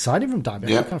 we obviously signed him from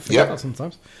Derby. I kind of forget that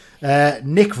sometimes.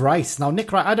 Nick Rice. Now,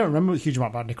 Nick Rice, I don't remember a huge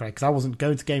amount about Nick Rice because I wasn't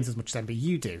going to games as much then, but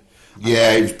you do.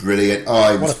 Yeah, he was brilliant.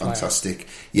 Oh, he was fantastic.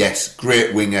 Yes,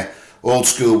 great winger, old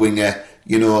school winger.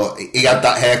 You know, he had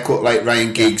that haircut like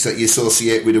Ryan Giggs that you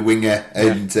associate with a winger,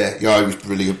 and he was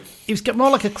brilliant. He was more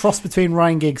like a cross between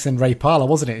Ryan Giggs and Ray Parlour,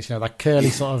 wasn't it? You know, that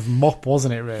curly sort of mop,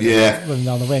 wasn't it, really? Yeah. Running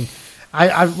down the wing.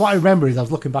 What I remember is I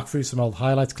was looking back through some old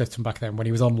highlights clips from back then when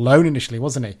he was on loan initially,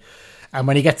 wasn't he? And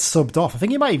when he gets subbed off, I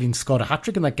think he might have even scored a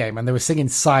hat-trick in that game, and they were singing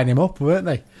 "Sign Him Up," weren't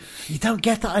they? You don't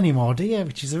get that anymore, do you?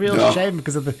 Which is a real shame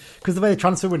because of the way the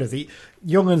transfer windows.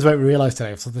 Young ones won't realise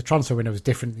today. So the transfer window was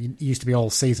different. It used to be all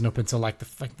season up until like the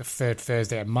third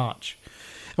Thursday in March.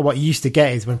 And what you used to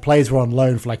get is when players were on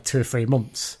loan for like 2 or 3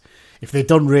 months, if they'd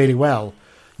done really well,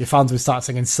 your fans would start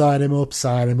singing "Sign him up,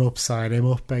 sign him up, sign him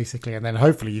up," basically, and then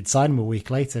hopefully you'd sign him a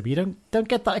week later. But you don't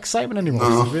get that excitement anymore.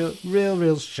 It's a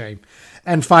real shame.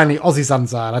 And finally, Ozzy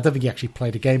Zanzar. I don't think he actually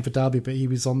played a game for Derby, but he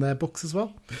was on their books as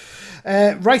well.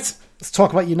 Right, let's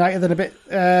talk about United then a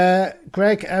bit.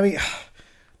 Greg, I mean,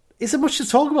 is there much to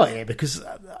talk about here? Because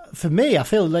for me, I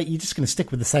feel like you're just going to stick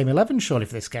with the same 11 surely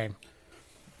for this game.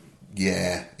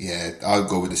 Yeah, I'll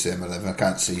go with the same 11. I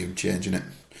can't see him changing it.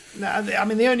 No, I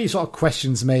mean, the only sort of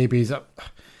questions maybe is that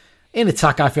in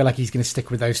attack, I feel like he's going to stick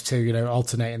with those two, you know,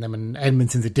 alternating them, and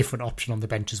Edmonton's a different option on the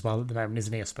bench as well at the moment,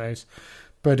 isn't he, I suppose?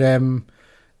 But in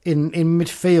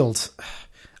midfield,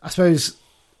 I suppose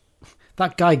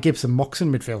that guy Gibson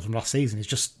Moxon midfield from last season is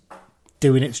just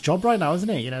doing its job right now, isn't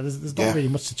it? You know, there's not really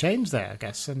much to change there, I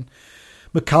guess. And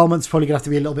McCalmont's probably going to have to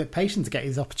be a little bit patient to get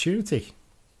his opportunity.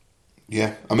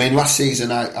 Yeah, I mean, last season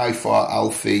I thought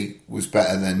Alfie was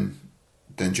better than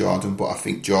Jordan, but I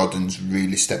think Jordan's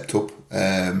really stepped up.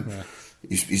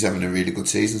 He's having a really good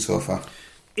season so far.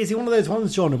 Is he one of those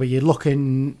ones, Jordan, where you're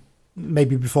looking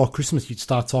maybe before Christmas you'd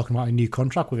start talking about a new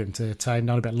contract with him to tie him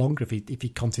down a bit longer if he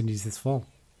continues this form?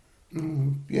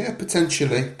 Yeah,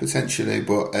 potentially,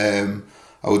 but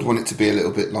I would want it to be a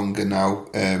little bit longer now,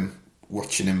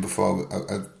 watching him before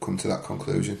I come to that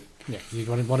conclusion. Yeah, you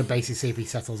want to basically see if he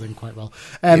settles in quite well.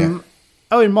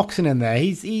 Owen Moxon in there,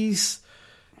 he's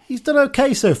done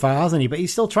okay so far, hasn't he? But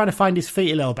he's still trying to find his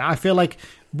feet a little bit. I feel like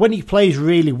when he plays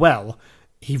really well,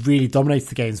 he really dominates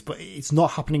the games, but it's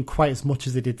not happening quite as much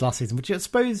as it did last season, which I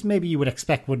suppose maybe you would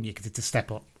expect, wouldn't you, because it's a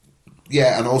step up.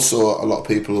 Yeah, and also a lot of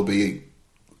people will be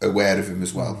aware of him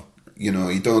as well. You know,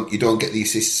 you don't get the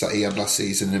assists that he had last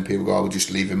season, and people go, "I will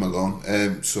just leave him alone."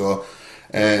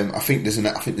 I think there's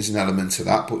an element to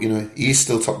that, but you know, he's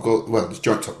still he's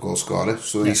joint top goal scorer,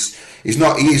 so he's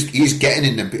getting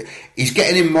in them. He's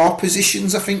getting in more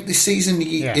positions. I think this season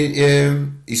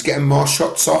he's getting more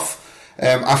shots off.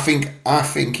 I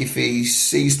think if he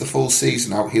sees the full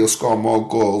season out, he'll score more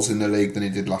goals in the league than he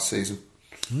did last season.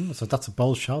 So that's a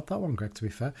bold shout, that one, Greg, to be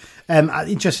fair.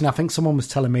 Interesting, I think someone was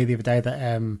telling me the other day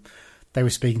that they were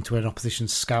speaking to an opposition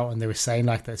scout and they were saying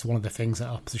like that it's one of the things that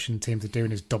opposition teams are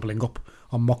doing is doubling up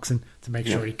on Moxon to make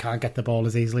sure he can't get the ball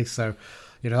as easily. So,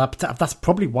 you know, that's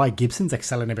probably why Gibson's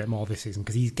excelling a bit more this season,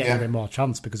 because he's getting a bit more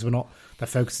chance because they're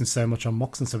focusing so much on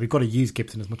Moxon. So we've got to use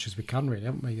Gibson as much as we can, really,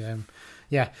 haven't we?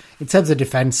 In terms of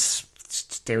defence,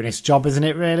 it's doing its job, isn't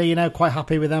it, really? You know, quite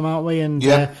happy with them, aren't we? And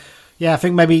I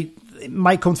think maybe it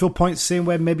might come to a point soon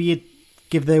where maybe you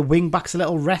give their wing backs a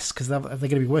little rest, because they're going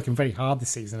to be working very hard this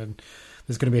season, and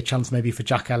there's going to be a chance maybe for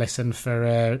Jack Ellis and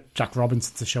for Jack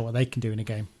Robinson to show what they can do in a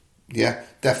game. Yeah,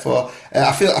 therefore,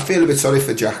 I feel a bit sorry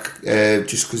for Jack,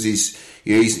 just because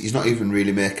he's not even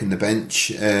really making the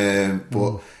bench,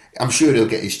 but I'm sure he'll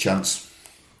get his chance.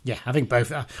 Yeah, I think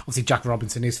both. Obviously, Jack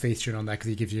Robinson is featuring on there because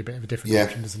he gives you a bit of a different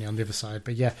option, doesn't he, on the other side?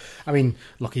 But yeah, I mean,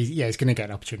 look, he's going to get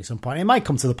an opportunity at some point. It might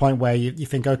come to the point where you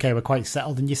think, okay, we're quite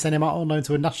settled, and you send him out on loan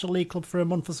to a National League club for a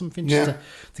month or something, just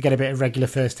to get a bit of regular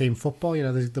first team football. You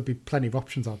know, there'll be plenty of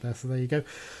options out there. So there you go.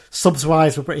 Subs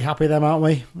wise, we're pretty happy with them, aren't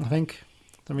we? I think.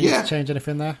 Don't really need to change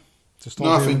anything there. Just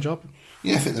all doing the job.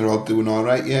 Yeah, I think they're all doing all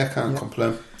right. Yeah, can't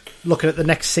complain. Looking at the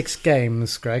next 6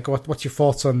 games, Greg, what's your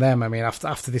thoughts on them? I mean,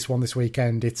 after this one this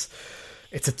weekend, it's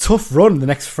a tough run. The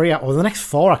next 3, or the next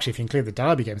 4, actually, if you include the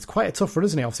Derby game. It's quite a tough run,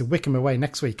 isn't it? Obviously, Wickham away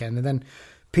next weekend, and then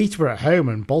Peterborough at home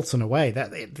and Bolton away.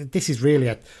 This is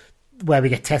really where we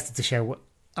get tested to show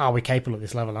are we capable at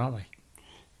this level, aren't we?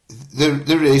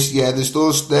 There is, yeah. There's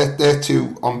those. They're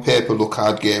 2 on paper look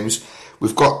hard games.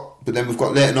 But then we've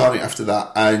got Leyton Orient after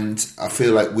that, and I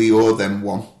feel like we owe them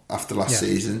one after last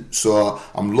season. So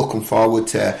I'm looking forward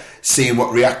to seeing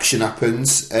what reaction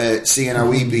happens, seeing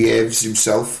how he behaves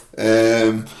himself.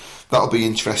 That'll be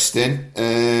interesting.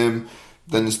 Then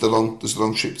there's the long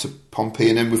trip to Pompey,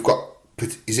 and then we've got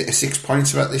is it a 6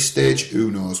 pointer at this stage?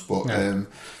 Who knows? But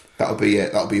that'll be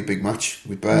a big match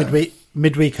with Burton.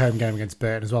 Midweek home game against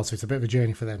Burton as well, so it's a bit of a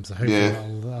journey for them. So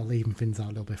hopefully I'll even things out a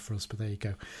little bit for us. But there you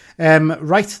go.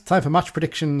 Right, time for match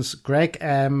predictions, Greg.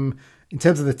 In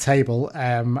terms of the table,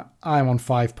 I'm on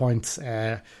 5 points.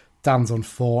 Dan's on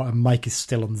 4 and Mike is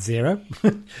still on 0.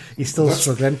 He's still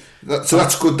struggling.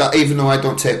 That's good that even though I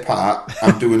don't take part,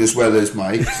 I'm doing as well as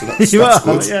Mike. So that's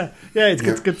good. Yeah,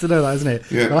 it's good to know that, isn't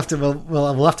it? Yeah.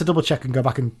 We'll have to double check and go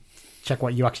back and check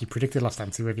what you actually predicted last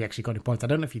time, see whether you actually got any points. I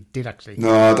don't know if you did actually.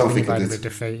 No, I don't think I did. The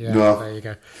defeat. Yeah, no. There you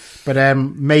go. But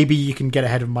maybe you can get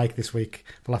ahead of Mike this week.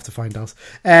 We'll have to find out.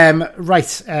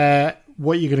 Right,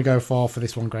 what are you going to go for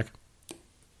this one, Greg?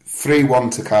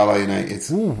 3-1 to Carlisle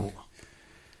United. Ooh.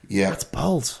 Yeah. That's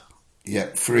bold. Yeah,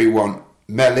 3-1.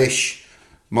 Mellish,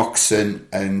 Moxon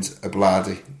and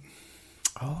Abladi.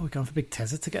 Oh, we're going for Big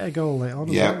Tezza to get a goal later on.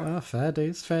 Yeah. Well. Fair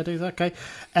dues. Okay.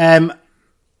 I'm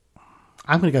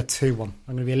going to go 2-1. I'm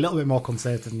going to be a little bit more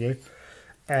conservative than you.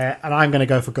 And I'm going to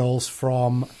go for goals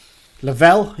from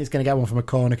Lavelle. He's going to get one from a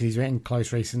corner because he's getting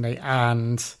close recently.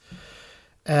 And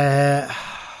go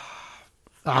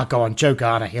on, Joe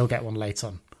Garner. He'll get one late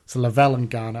on. So Lavelle and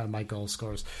Garner are my goal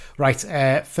scorers. Right,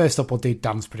 first up, we'll do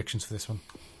Dan's predictions for this one.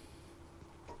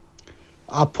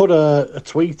 I put a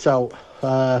tweet out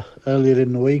earlier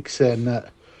in the week saying that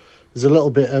there's a little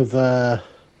bit of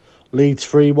Leeds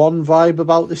 3-1 vibe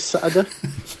about this Saturday.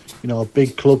 A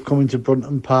big club coming to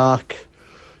Brunton Park.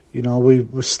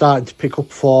 We're starting to pick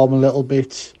up form a little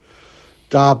bit.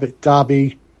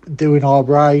 Derby doing all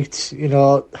right.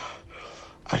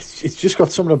 It's just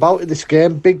got something about it, this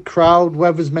game. Big crowd.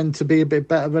 Weather's meant to be a bit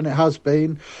better than it has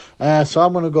been. So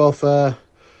I'm going to go for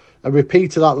a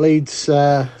repeat of that Leeds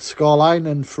scoreline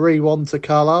and 3-1 to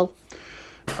Carlisle.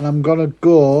 And I'm going to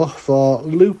go for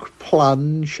Luke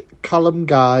Plange, Callum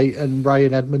Guy and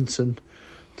Ryan Edmondson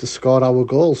to score our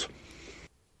goals.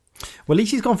 Well, at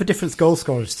least he's gone for different goal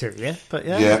scorers too, yeah. But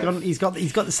he's got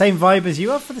the same vibe as you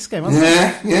have for this game, hasn't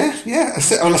he? Yeah. I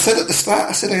said at the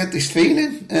start, I had this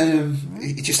feeling.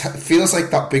 It just feels like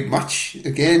that big match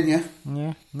again, yeah.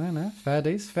 Yeah, no, fair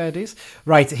dues.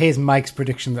 Right, here's Mike's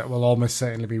prediction that will almost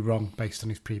certainly be wrong based on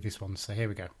his previous one. So here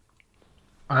we go.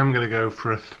 I'm going to go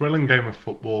for a thrilling game of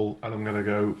football, and I'm going to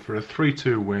go for a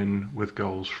 3-2 win with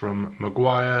goals from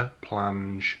Maguire,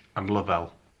 Plange, and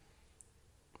Lavelle.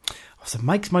 So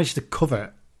Mike's managed to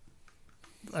cover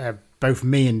both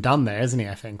me and Dan there, isn't he?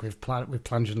 I think with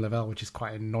Plange and Lavelle, which is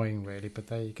quite annoying, really. But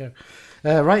there you go.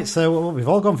 Right, so we've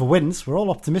all gone for wins. We're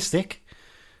all optimistic.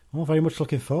 All very much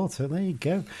looking forward to it. There you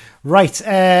go. Right,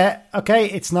 okay.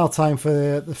 It's now time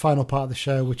for the final part of the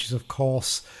show, which is, of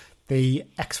course, the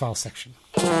X-Files section.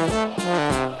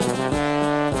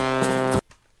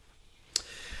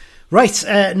 Right,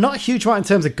 not a huge amount in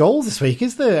terms of goals this week,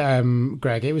 is there,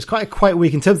 Greg? It was quite a quiet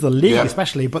week in terms of the league,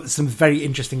 especially, but there's some very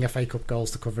interesting FA Cup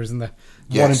goals to cover, isn't there?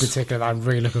 Yes. One in particular that I'm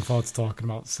really looking forward to talking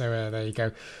about. So there you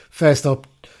go. First up,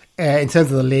 in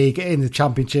terms of the league, in the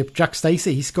Championship, Jack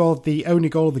Stacey, he scored the only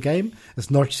goal of the game as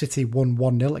Norwich City won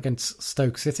 1-0 against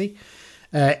Stoke City.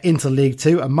 Into League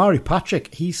 2, Amari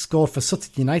Patrick, he scored for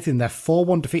Sutton United in their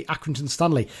 4-1 defeat Accrington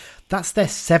Stanley. That's their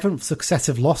 7th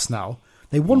successive loss now.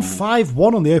 They won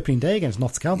 5-1 on the opening day against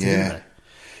Notts County, didn't they?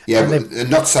 Yeah, but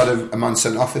Notts had a man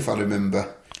sent off, if I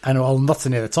remember. And well, Notts are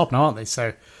near the top now, aren't they? So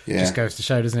it just goes to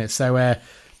show, doesn't it? So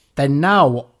they're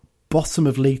now bottom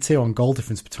of League 2 on goal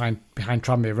difference behind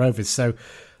Tranmere Rovers. So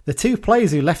the two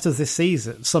players who left us this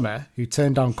summer, who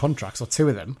turned down contracts, or two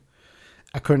of them,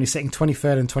 are currently sitting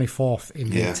 23rd and 24th in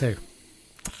League 2.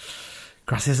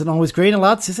 Grass isn't always greener,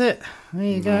 lads, is it? There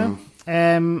you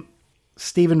go.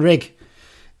 Stephen Rigg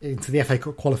into the FA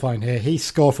Cup qualifying here. He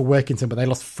scored for Workington, but they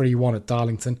lost 3-1 at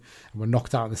Darlington and were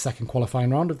knocked out in the second qualifying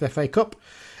round of the FA Cup.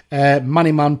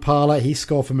 Manny Manpala, he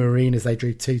scored for Marine as they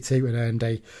drew 2-2 and earned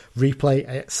a replay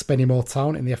at Spennymoor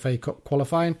Town in the FA Cup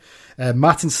qualifying.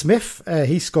 Martin Smith,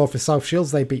 he scored for South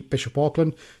Shields. They beat Bishop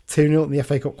Auckland 2-0 in the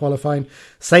FA Cup qualifying.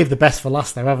 Saved the best for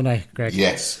last though, haven't they, Greg?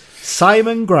 Yes.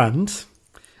 Simon Grand,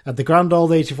 at the grand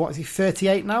old age of,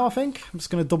 38 now, I think? I'm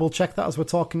just going to double check that as we're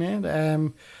talking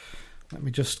here. Let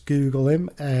me just Google him.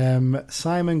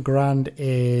 Simon Grand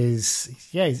is,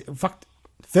 he's in fact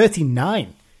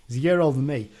 39. He's a year older than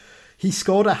me. He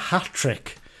scored a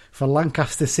hat-trick for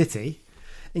Lancaster City,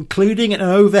 including an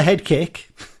overhead kick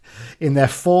in their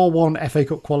 4-1 FA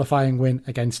Cup qualifying win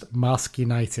against Marsk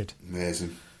United.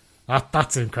 Amazing.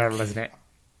 That's incredible, isn't it?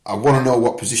 I want to know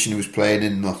what position he was playing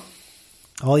in, though.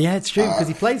 Oh, yeah, it's true, because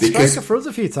he played striker for us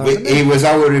a few times. He was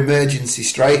our emergency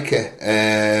striker.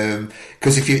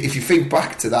 Because if you think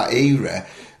back to that era,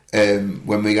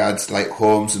 when we had like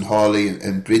Holmes and Hawley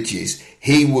and Bridges,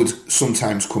 he would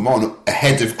sometimes come on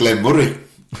ahead of Glenn Murray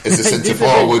as a centre Did he?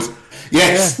 forward.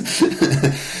 Yes.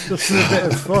 Just for a bit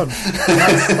of fun.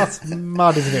 That's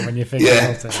mad, isn't it, when you think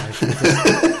about it?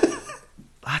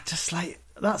 Like, I just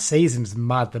that season's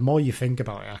mad. The more you think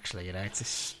about it, actually, it's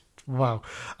just, wow.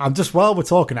 While we're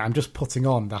talking, I'm just putting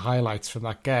on the highlights from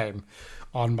that game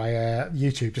on my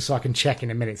YouTube just so I can check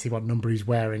in a minute, see what number he's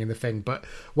wearing in the thing. But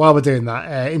while we're doing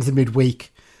that, into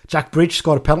midweek, Jack Bridge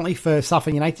scored a penalty for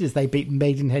Southend United as they beat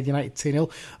Maidenhead United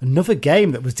 2-0. Another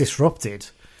game that was disrupted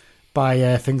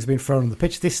by things being thrown on the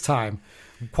pitch. This time,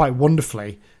 quite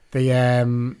wonderfully,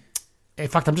 in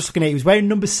fact, I'm just looking at he was wearing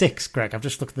number 6, Greg. I've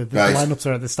just looked at the lineups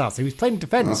are at the start. So he was playing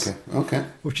defence. Okay.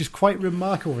 Which is quite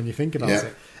remarkable when you think about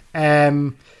it.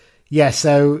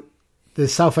 So the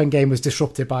Southend game was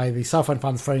disrupted by the Southend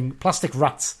fans throwing plastic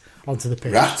rats onto the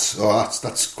pitch. Rats? Oh,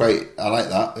 that's great. I like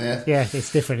that, yeah. Yeah,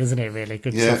 it's different, isn't it, really?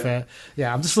 Good stuff.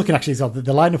 I'm just looking, actually,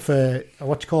 the lineup for,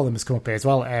 what you call them has come up here as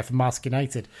well, for Marsk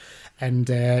United. And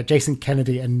Jason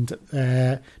Kennedy and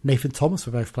Nathan Thomas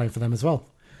were both playing for them as well.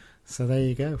 So there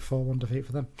you go, 4-1 defeat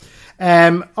for them.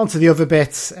 On to the other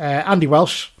bit, Andy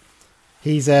Welsh.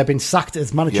 He's been sacked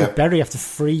as manager of Bury after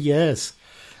 3 years.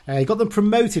 He got them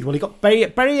promoted. Well, he got Bury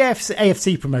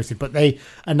AFC promoted, but they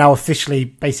are now officially,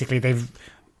 basically, they've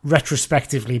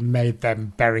retrospectively made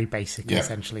them Bury, basically,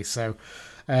 essentially. So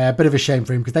a bit of a shame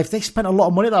for him because they spent a lot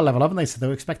of money at that level, haven't they? So they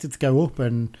were expected to go up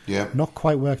and not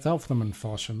quite worked out for them,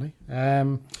 unfortunately.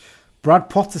 Brad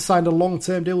Potter signed a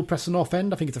long-term deal with Preston North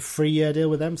End. I think it's a 3-year deal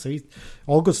with them. So he's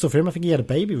all good stuff for him. I think he had a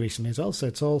baby recently as well. So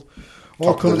it's all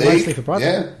coming nicely for Brad.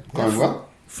 Yeah, going well.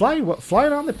 Flying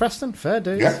around the Preston. Fair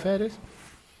dues, fair dues.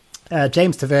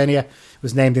 James Tavernier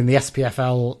was named in the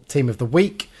SPFL Team of the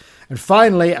Week. And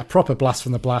finally, a proper blast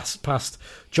from the past.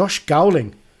 Josh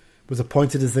Gowling was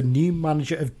appointed as the new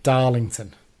manager of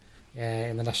Darlington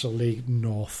in the National League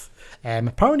North.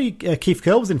 Apparently, Keith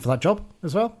Curl was in for that job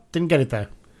as well. Didn't get it though.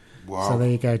 Wow. So there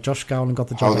you go. Josh Gowling got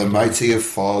the job. How the mighty have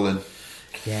fallen.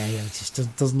 Yeah, it just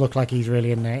doesn't look like he's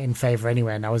really in favour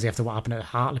anywhere now, as he after what happened at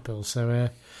Hartlepool. So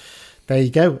there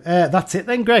you go. That's it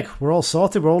then, Greg. We're all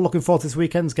sorted. We're all looking forward to this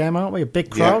weekend's game, aren't we? A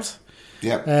big crowd.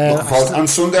 Yeah. And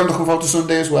Sunday, I'm looking forward to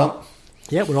Sunday as well.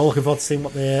 Yeah, we're all looking forward to seeing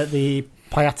what the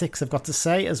Piatics have got to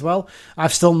say as well.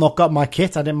 I've still not got my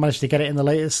kit. I didn't manage to get it in the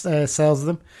latest sales of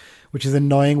them, which is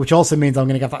annoying, which also means I'm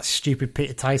going to get that stupid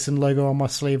Peter Tyson logo on my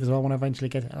sleeve as well when I eventually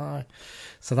get it.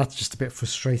 So that's just a bit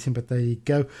frustrating, but there you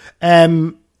go.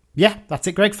 That's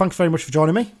it, Greg. Thanks very much for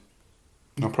joining me.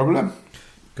 No problem.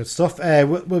 Good stuff.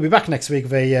 We'll be back next week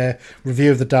with a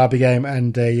review of the Derby game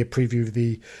and a preview of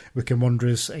the Wycombe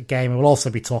Wanderers game. And we'll also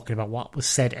be talking about what was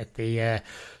said at the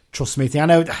Trust meeting. I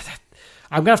know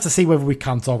I'm going to have to see whether we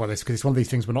can talk about this because it's one of these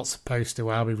things we're not supposed to,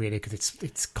 are we really? Because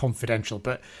it's confidential,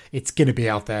 but it's going to be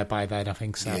out there by then, I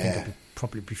think. So I think it'll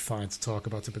probably be fine to talk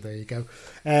about it, but there you go.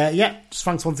 Just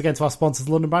thanks once again to our sponsors,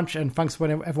 the London branch, and thanks to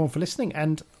everyone for listening.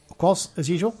 And, of course, as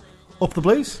usual, up the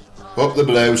Blues. Up the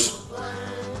Blues.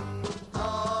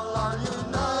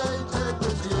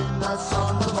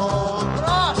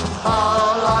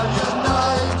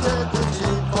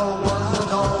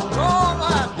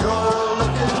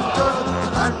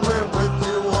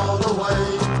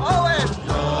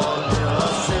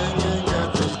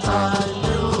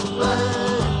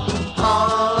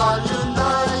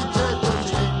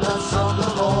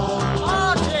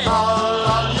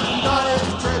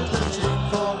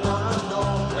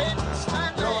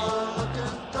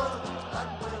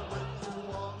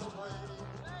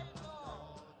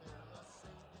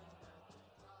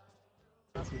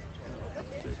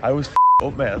 I was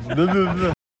up,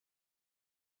 man.